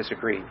some of you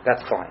disagree.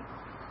 That's fine.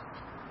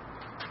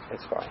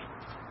 It's fine.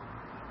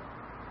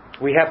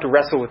 We have to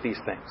wrestle with these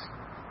things.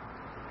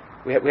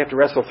 We have to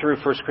wrestle through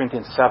 1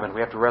 Corinthians 7.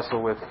 We have to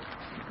wrestle with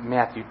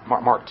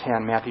Mark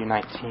 10, Matthew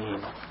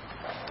 19.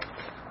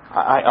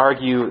 I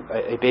argue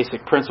a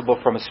basic principle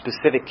from a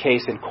specific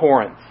case in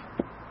Corinth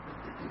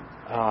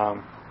of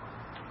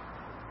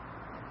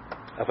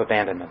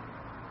abandonment.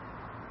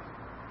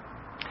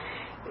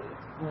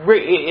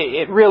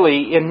 It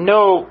really, in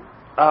no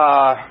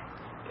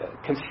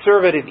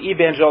conservative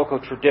evangelical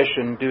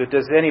tradition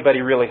does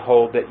anybody really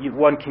hold that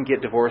one can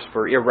get divorced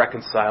for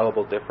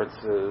irreconcilable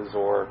differences,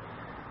 or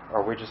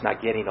we're just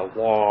not getting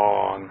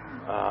along,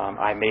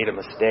 I made a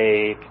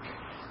mistake.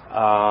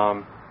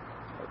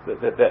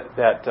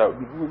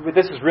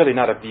 This is really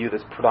not a view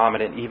that's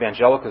predominant in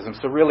evangelicalism.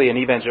 So really in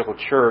evangelical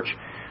church,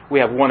 we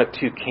have one of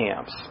two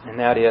camps, and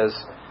that is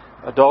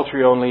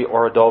adultery only,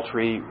 or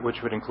adultery,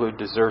 which would include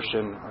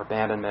desertion,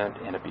 abandonment,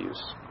 and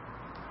abuse.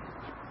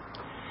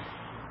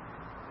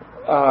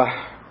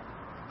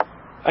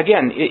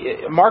 Again,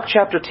 Mark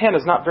chapter 10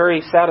 is not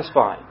very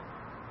satisfying,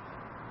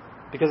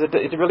 because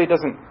it really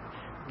doesn't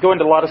go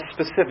into a lot of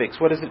specifics.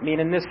 What does it mean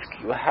in this?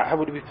 How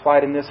would it be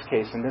applied in this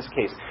case, in this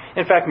case?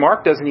 In fact,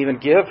 Mark doesn't even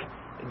give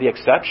the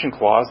exception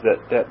clause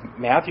that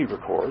Matthew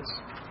records.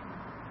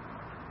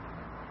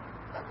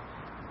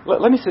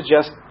 Let me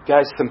suggest,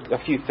 guys, a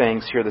few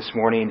things here this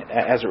morning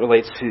as it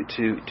relates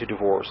to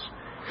divorce.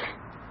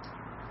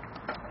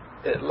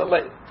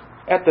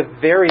 At the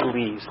very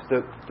least,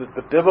 the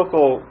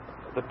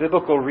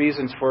biblical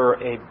reasons for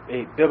a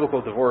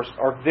biblical divorce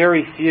are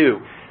very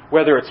few,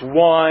 whether it's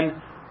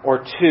one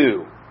or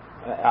two.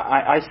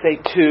 I say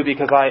two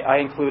because I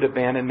include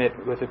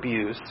abandonment with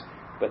abuse,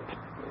 but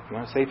if you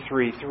want to say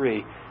three.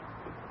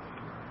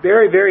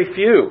 Very, very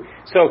few.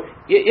 So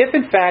if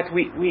in fact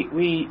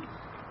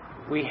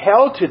we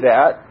held to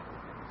that,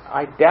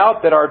 I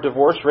doubt that our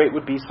divorce rate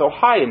would be so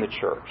high in the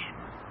church.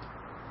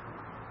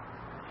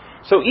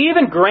 So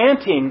even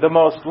granting the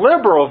most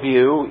liberal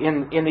view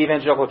in the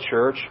evangelical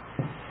church,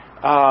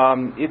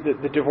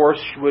 the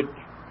divorce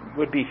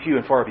would be few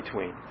and far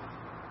between.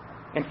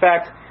 In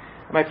fact,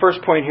 my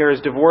first point here is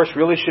divorce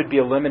really should be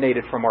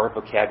eliminated from our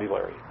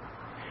vocabulary.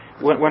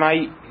 When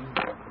I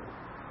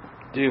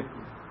do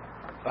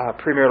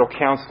premarital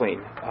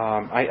counseling,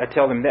 I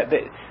tell them that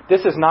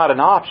this is not an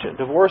option.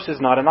 Divorce is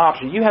not an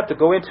option. You have to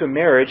go into a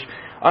marriage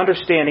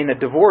understanding that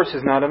divorce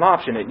is not an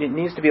option. It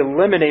needs to be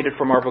eliminated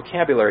from our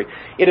vocabulary.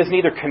 It is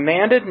neither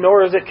commanded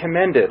nor is it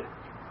commended.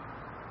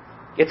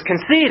 It's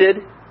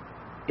conceded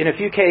in a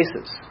few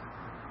cases.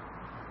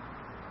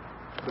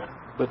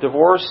 But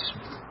divorce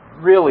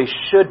really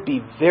should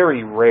be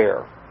very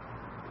rare.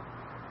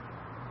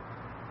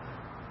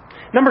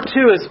 Number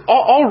two is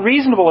all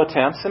reasonable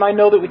attempts, and I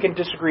know that we can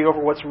disagree over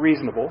what's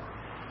reasonable,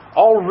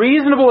 all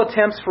reasonable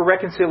attempts for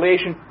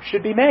reconciliation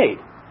should be made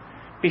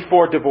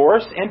before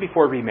divorce and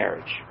before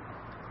remarriage.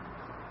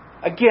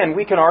 Again,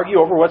 we can argue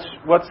over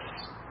what's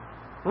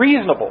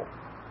reasonable.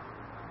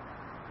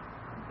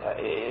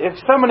 If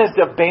someone is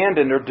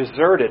abandoned or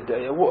deserted,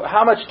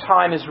 how much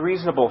time is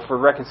reasonable for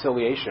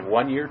reconciliation?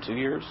 1 year, 2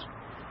 years,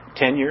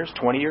 10 years,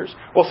 20 years?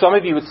 Well, some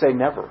of you would say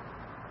never.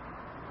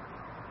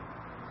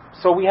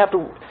 So we have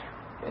to...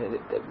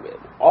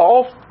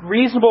 all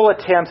reasonable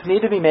attempts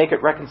need to be made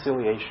at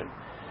reconciliation.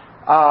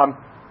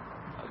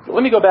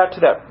 Let me go back to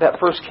that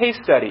first case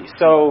study.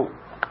 So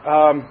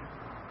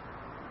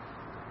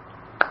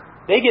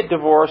they get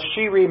divorced.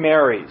 She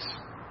remarries.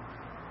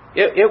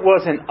 It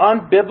was an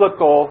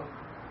unbiblical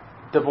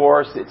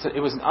divorce. It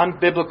was an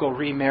unbiblical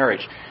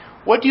remarriage.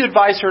 What do you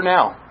advise her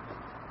now?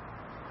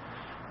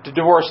 To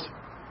divorce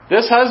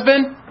this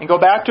husband and go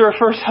back to her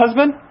first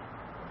husband?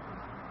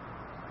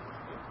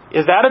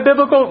 Is that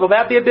will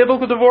that be a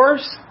biblical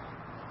divorce?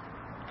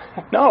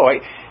 No.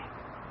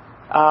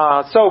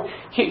 So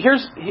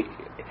here's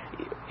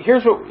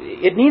what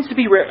it needs to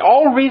be.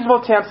 All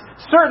reasonable attempts,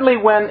 certainly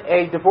when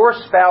a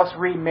divorced spouse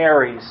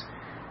remarries,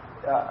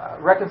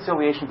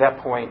 reconciliation at that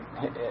point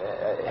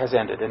has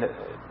ended, and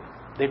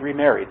they've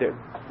remarried,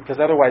 because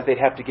otherwise they'd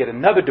have to get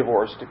another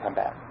divorce to come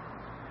back.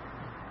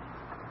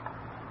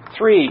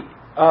 3,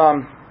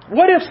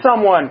 What if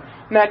someone,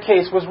 in that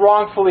case, was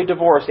wrongfully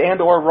divorced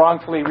and or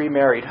wrongfully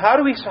remarried? How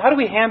do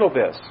we handle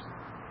this?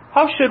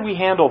 How should we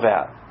handle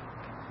that?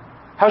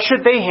 How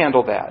should they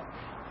handle that?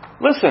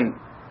 Listen,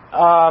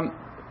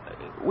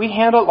 we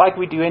handle it like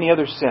we do any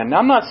other sin. Now,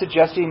 I'm not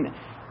suggesting,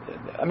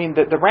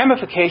 the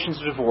ramifications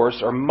of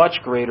divorce are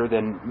much greater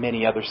than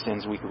many other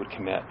sins we would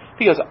commit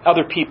because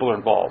other people are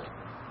involved.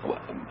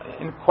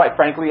 And quite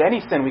frankly,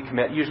 any sin we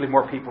commit, usually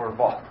more people are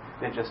involved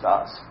than just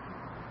us.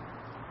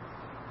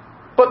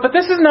 But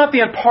this is not the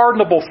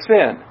unpardonable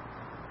sin.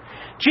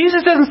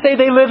 Jesus doesn't say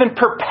they live in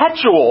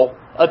perpetual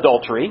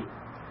adultery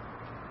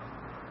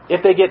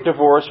if they get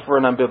divorced for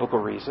an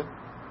unbiblical reason.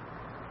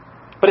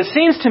 But it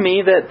seems to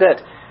me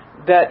that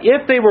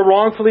if they were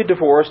wrongfully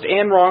divorced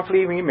and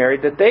wrongfully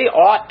remarried, that they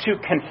ought to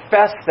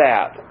confess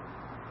that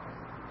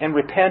and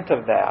repent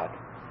of that.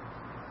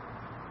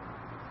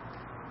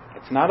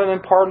 It's not an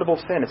unpardonable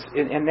sin.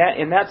 In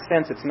that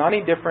sense, it's not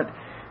any different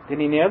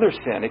than any other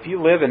sin. If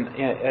you live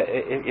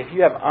if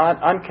you have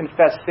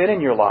unconfessed sin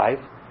in your life,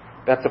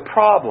 that's a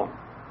problem.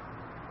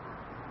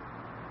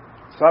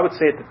 So I would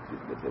say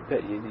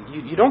that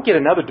you don't get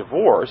another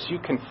divorce. You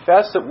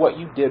confess that what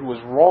you did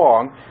was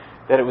wrong,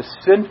 that it was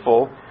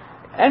sinful,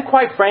 and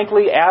quite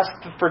frankly, ask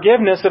the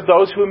forgiveness of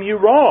those whom you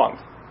wronged.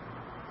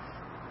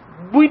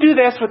 We do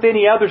this with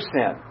any other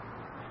sin.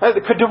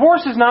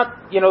 Divorce is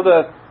not,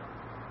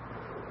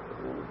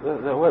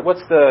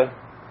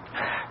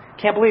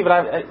 can't believe it.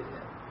 I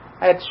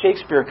had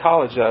Shakespeare in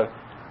college.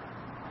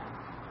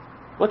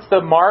 What's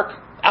the mark?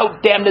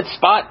 Out damned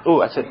spot.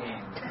 Oh, I said.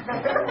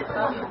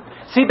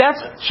 See,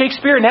 that's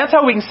Shakespeare, and that's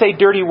how we can say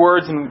dirty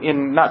words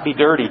and not be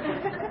dirty.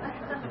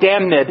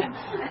 Damned.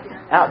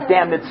 Out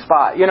damned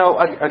spot.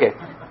 Okay.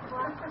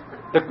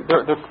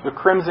 The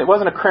crimson. It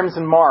wasn't a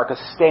crimson mark, a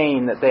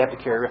stain that they have to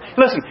carry around.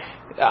 Listen,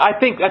 I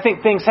think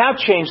things have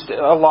changed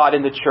a lot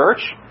in the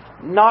church.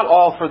 Not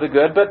all for the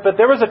good, but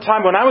there was a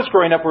time when I was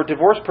growing up where a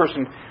divorced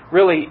person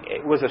really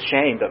was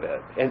ashamed of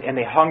it, and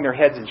they hung their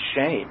heads in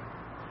shame,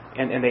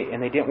 and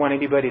they didn't want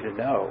anybody to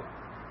know.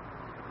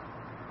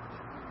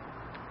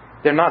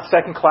 They're not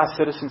second-class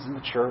citizens in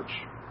the church.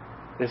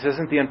 This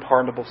isn't the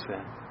unpardonable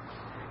sin.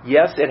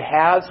 Yes, it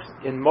has,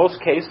 in most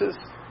cases,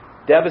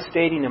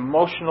 devastating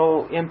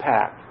emotional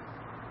impact.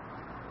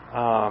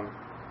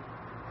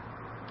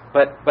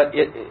 But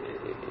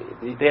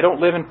they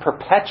don't live in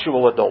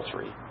perpetual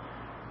adultery.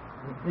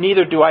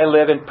 Neither do I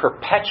live in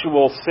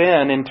perpetual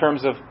sin in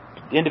terms of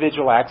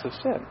individual acts of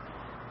sin.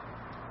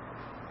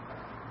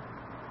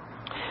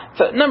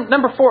 So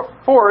number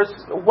four is,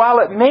 while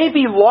it may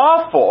be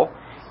lawful,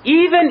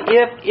 even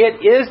if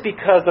it is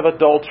because of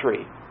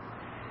adultery,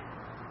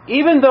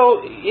 even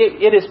though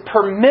it is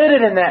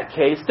permitted in that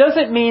case,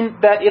 doesn't mean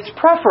that it's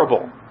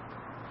preferable.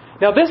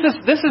 Now this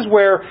is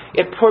where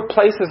it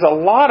places a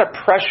lot of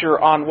pressure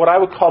on what I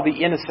would call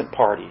the innocent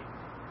party.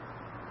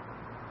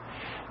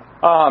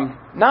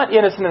 Not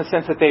innocent in the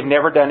sense that they've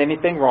never done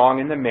anything wrong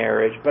in the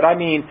marriage, but I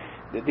mean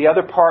the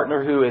other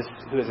partner who is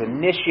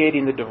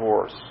initiating the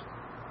divorce,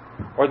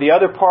 or the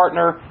other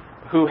partner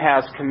who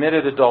has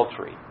committed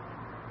adultery.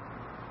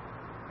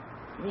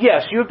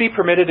 Yes, you would be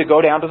permitted to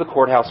go down to the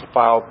courthouse and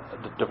file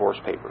the divorce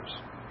papers.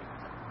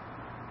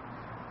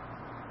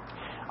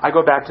 I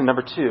go back to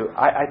number 2.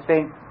 I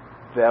think,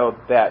 though,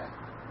 that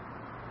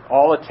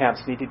all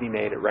attempts need to be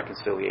made at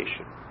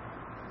reconciliation.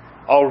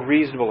 All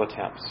reasonable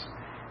attempts.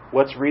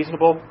 What's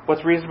reasonable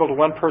to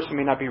one person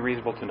may not be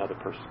reasonable to another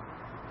person.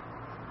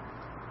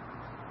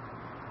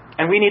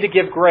 And we need to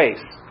give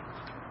grace.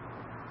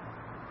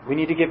 We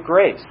need to give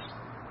grace.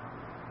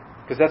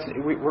 Because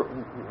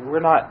we're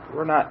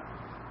not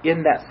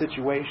in that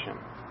situation.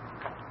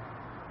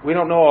 We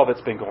don't know all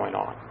that's been going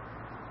on.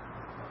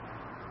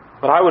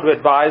 But I would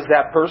advise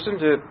that person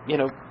to,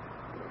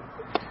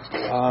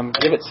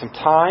 give it some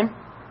time.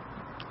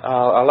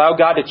 Allow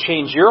God to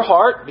change your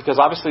heart, because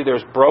obviously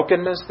there's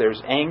brokenness,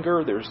 there's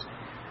anger, there's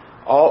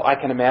I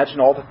can imagine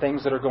all the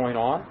things that are going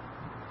on.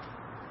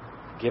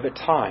 Give it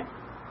time.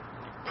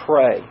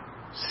 Pray.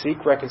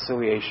 Seek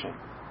reconciliation.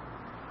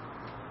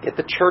 Get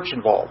the church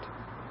involved.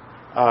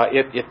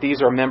 If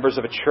these are members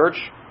of a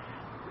church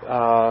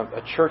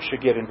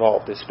should get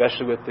involved,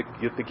 especially with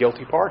the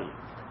guilty party.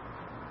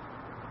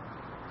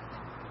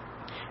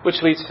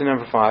 Which leads to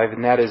number 5,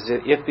 and that is,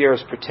 if there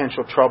is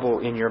potential trouble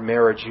in your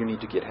marriage, you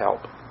need to get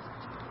help.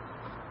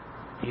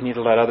 You need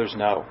to let others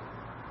know.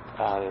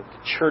 The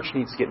church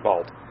needs to get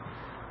involved.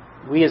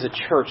 We as a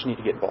church need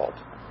to get involved.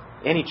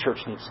 Any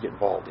church needs to get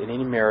involved in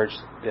any marriage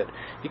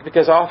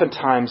because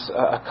oftentimes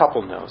a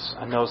couple knows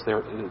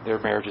their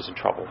marriage is in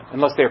trouble,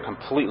 unless they're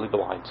completely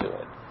blind to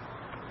it.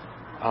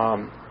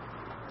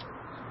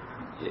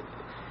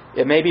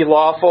 It may be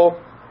lawful,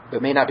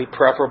 it may not be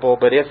preferable,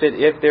 but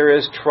if there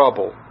is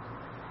trouble,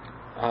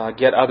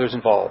 get others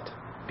involved.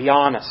 Be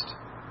honest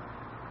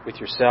with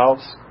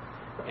yourselves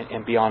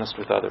and be honest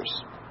with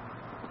others.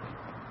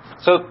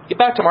 So get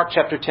back to Mark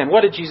chapter 10.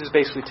 What did Jesus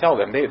basically tell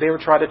them? They were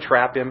trying to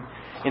trap him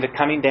into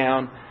coming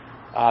down.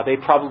 They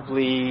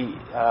probably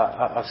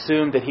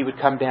assumed that he would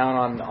come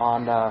down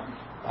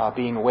on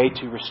being way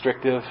too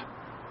restrictive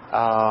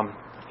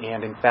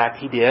And in fact,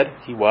 he did.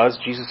 He was.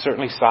 Jesus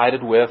certainly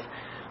sided with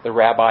the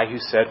rabbi who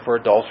said for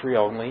adultery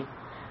only.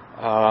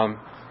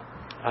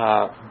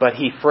 But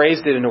he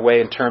phrased it in a way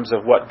in terms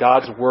of what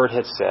God's Word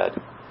had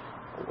said,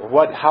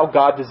 how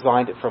God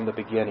designed it from the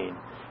beginning.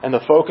 And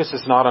the focus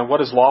is not on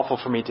what is lawful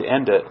for me to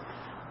end it,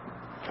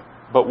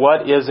 but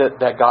what is it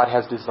that God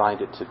has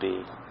designed it to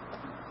be.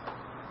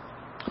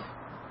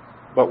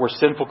 But we're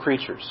sinful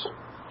creatures.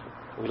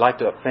 We like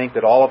to think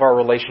that all of our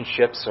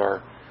relationships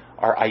are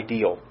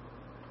ideal,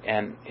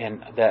 and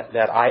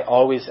that I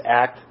always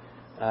act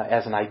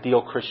as an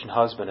ideal Christian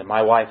husband, and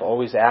my wife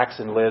always acts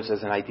and lives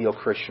as an ideal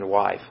Christian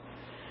wife.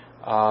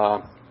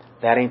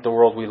 That ain't the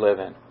world we live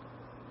in.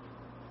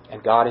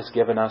 And God has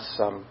given us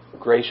some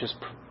gracious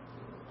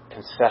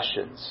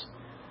concessions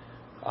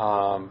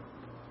to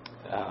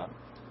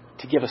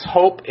give us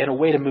hope and a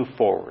way to move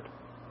forward.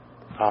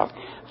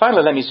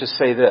 Finally, let me just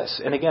say this,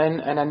 and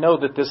again, and I know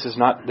that this is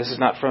not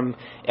from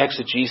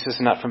exegesis,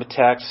 not from a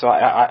text, so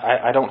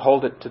I don't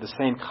hold it to the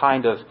same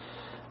kind of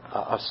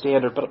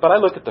standard, but I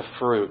look at the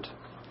fruit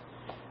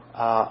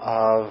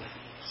of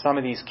some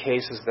of these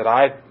cases that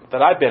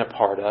I've been a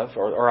part of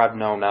or I've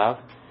known of,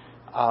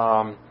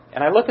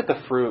 and I look at the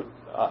fruit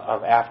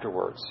of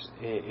afterwards,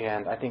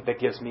 and I think that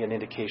gives me an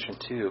indication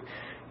too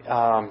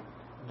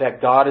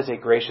that God is a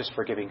gracious,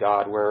 forgiving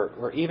God,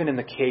 where even in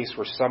the case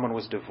where someone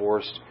was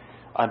divorced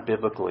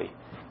unbiblically,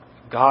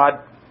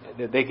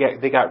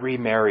 they got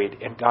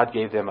remarried, and God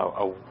gave them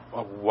a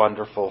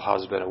wonderful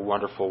husband, a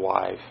wonderful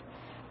wife,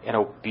 and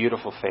a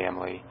beautiful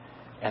family,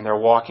 and they're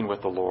walking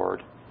with the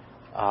Lord.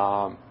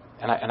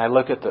 And I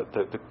look at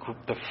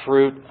the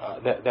fruit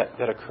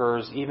that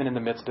occurs even in the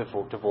midst of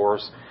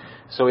divorce.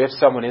 So if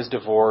someone is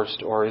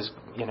divorced or is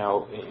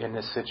in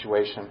this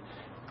situation,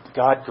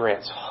 God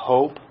grants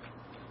hope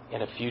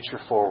and a future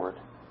forward.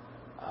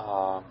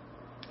 And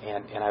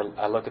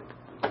I look at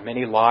the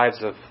many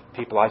lives of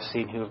people I've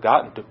seen who have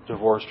gotten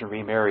divorced and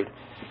remarried,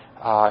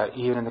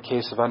 even in the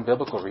case of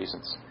unbiblical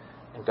reasons.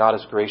 And God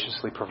has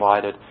graciously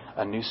provided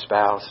a new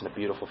spouse and a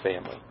beautiful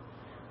family.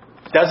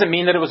 Doesn't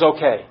mean that it was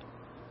okay.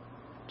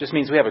 Just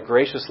means we have a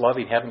gracious,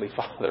 loving Heavenly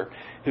Father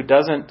who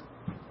doesn't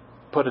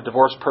put a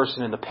divorced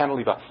person in the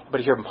penalty box. But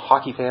you hear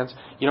hockey fans,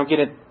 you don't get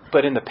it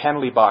put in the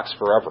penalty box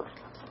forever.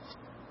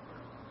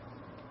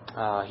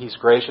 He's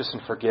gracious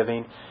and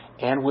forgiving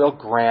and will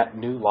grant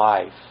new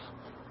life.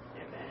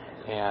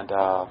 And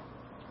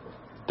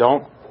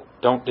don't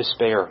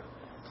despair.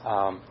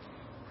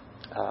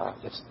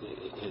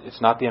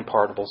 It's not the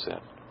unpardonable sin.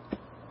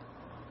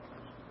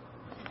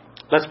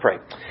 Let's pray.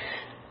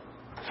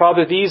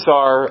 Father, these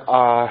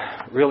are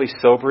really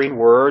sobering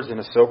words and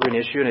a sobering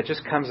issue, and it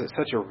just comes at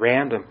such a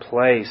random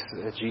place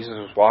that Jesus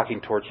was walking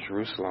towards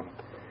Jerusalem.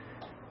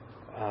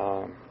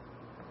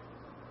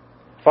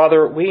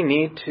 Father, we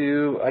need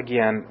to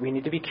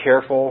be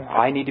careful.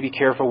 I need to be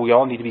careful. We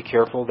all need to be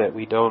careful that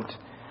we don't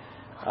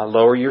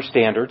lower your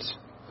standards.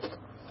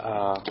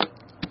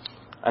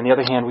 On the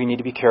other hand, we need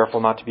to be careful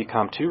not to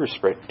become too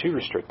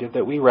restrictive,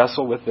 that we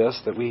wrestle with this,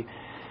 that we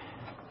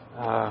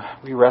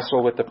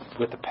wrestle with the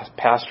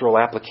pastoral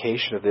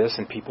application of this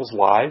in people's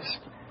lives.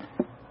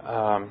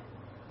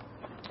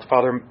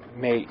 Father,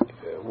 may,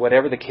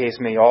 whatever the case,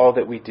 may all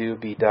that we do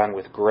be done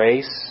with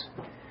grace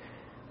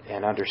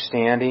and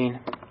understanding.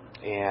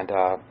 And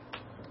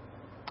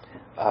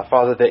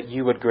Father, that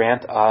you would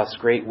grant us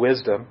great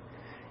wisdom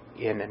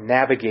in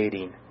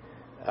navigating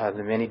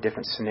the many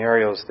different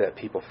scenarios that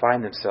people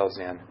find themselves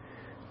in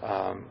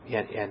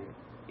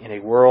a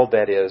world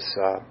that is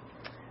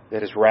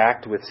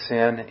racked with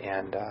sin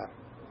and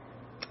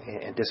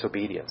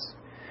disobedience.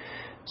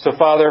 So,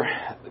 Father,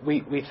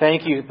 we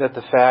thank you that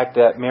the fact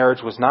that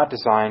marriage was not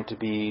designed to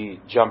be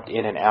jumped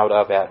in and out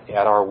of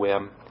at our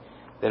whim,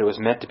 that it was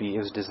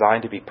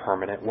designed to be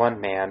permanent,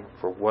 one man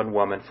for one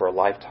woman for a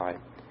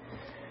lifetime.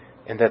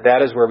 And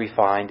that is where we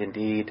find,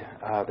 indeed,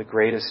 the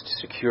greatest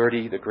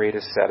security, the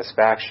greatest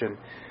satisfaction.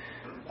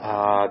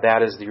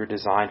 That is your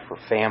design for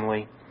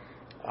family,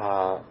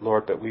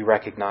 Lord. But we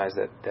recognize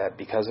that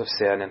because of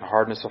sin and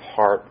hardness of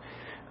heart,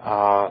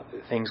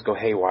 things go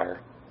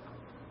haywire.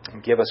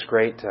 And give us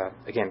great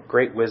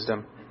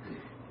wisdom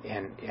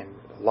and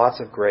lots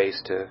of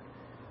grace to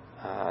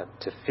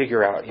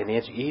figure out in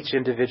each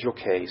individual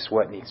case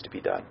what needs to be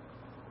done.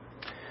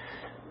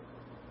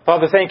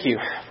 Father, thank you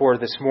for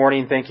this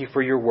morning. Thank you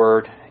for your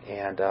word.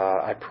 And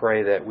I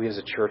pray that we as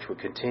a church would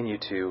continue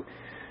to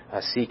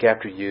seek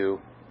after you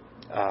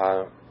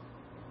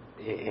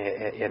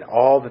in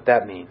all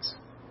that means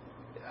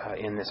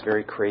in this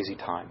very crazy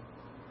time.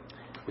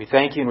 We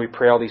thank you and we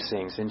pray all these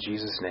things in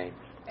Jesus' name.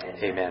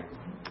 Amen.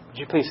 Would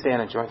you please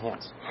stand and join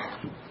hands?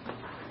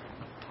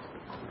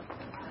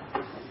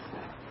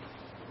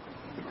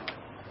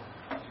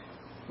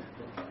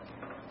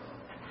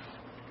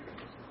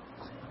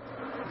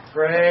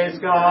 Praise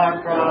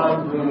God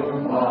from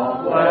whom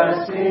all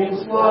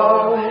blessings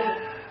flow.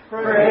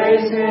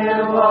 Praise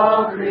Him,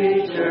 all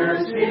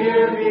creatures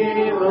here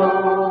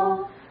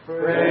below.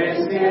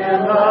 Praise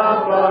Him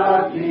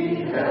above the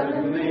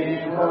heavenly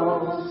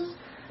hosts.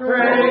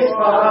 Praise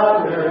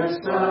Father,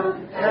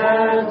 Son, and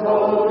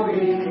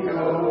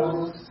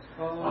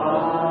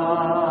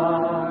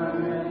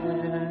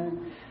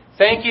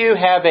Thank you.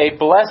 Have a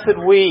blessed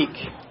week.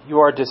 You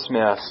are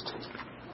dismissed.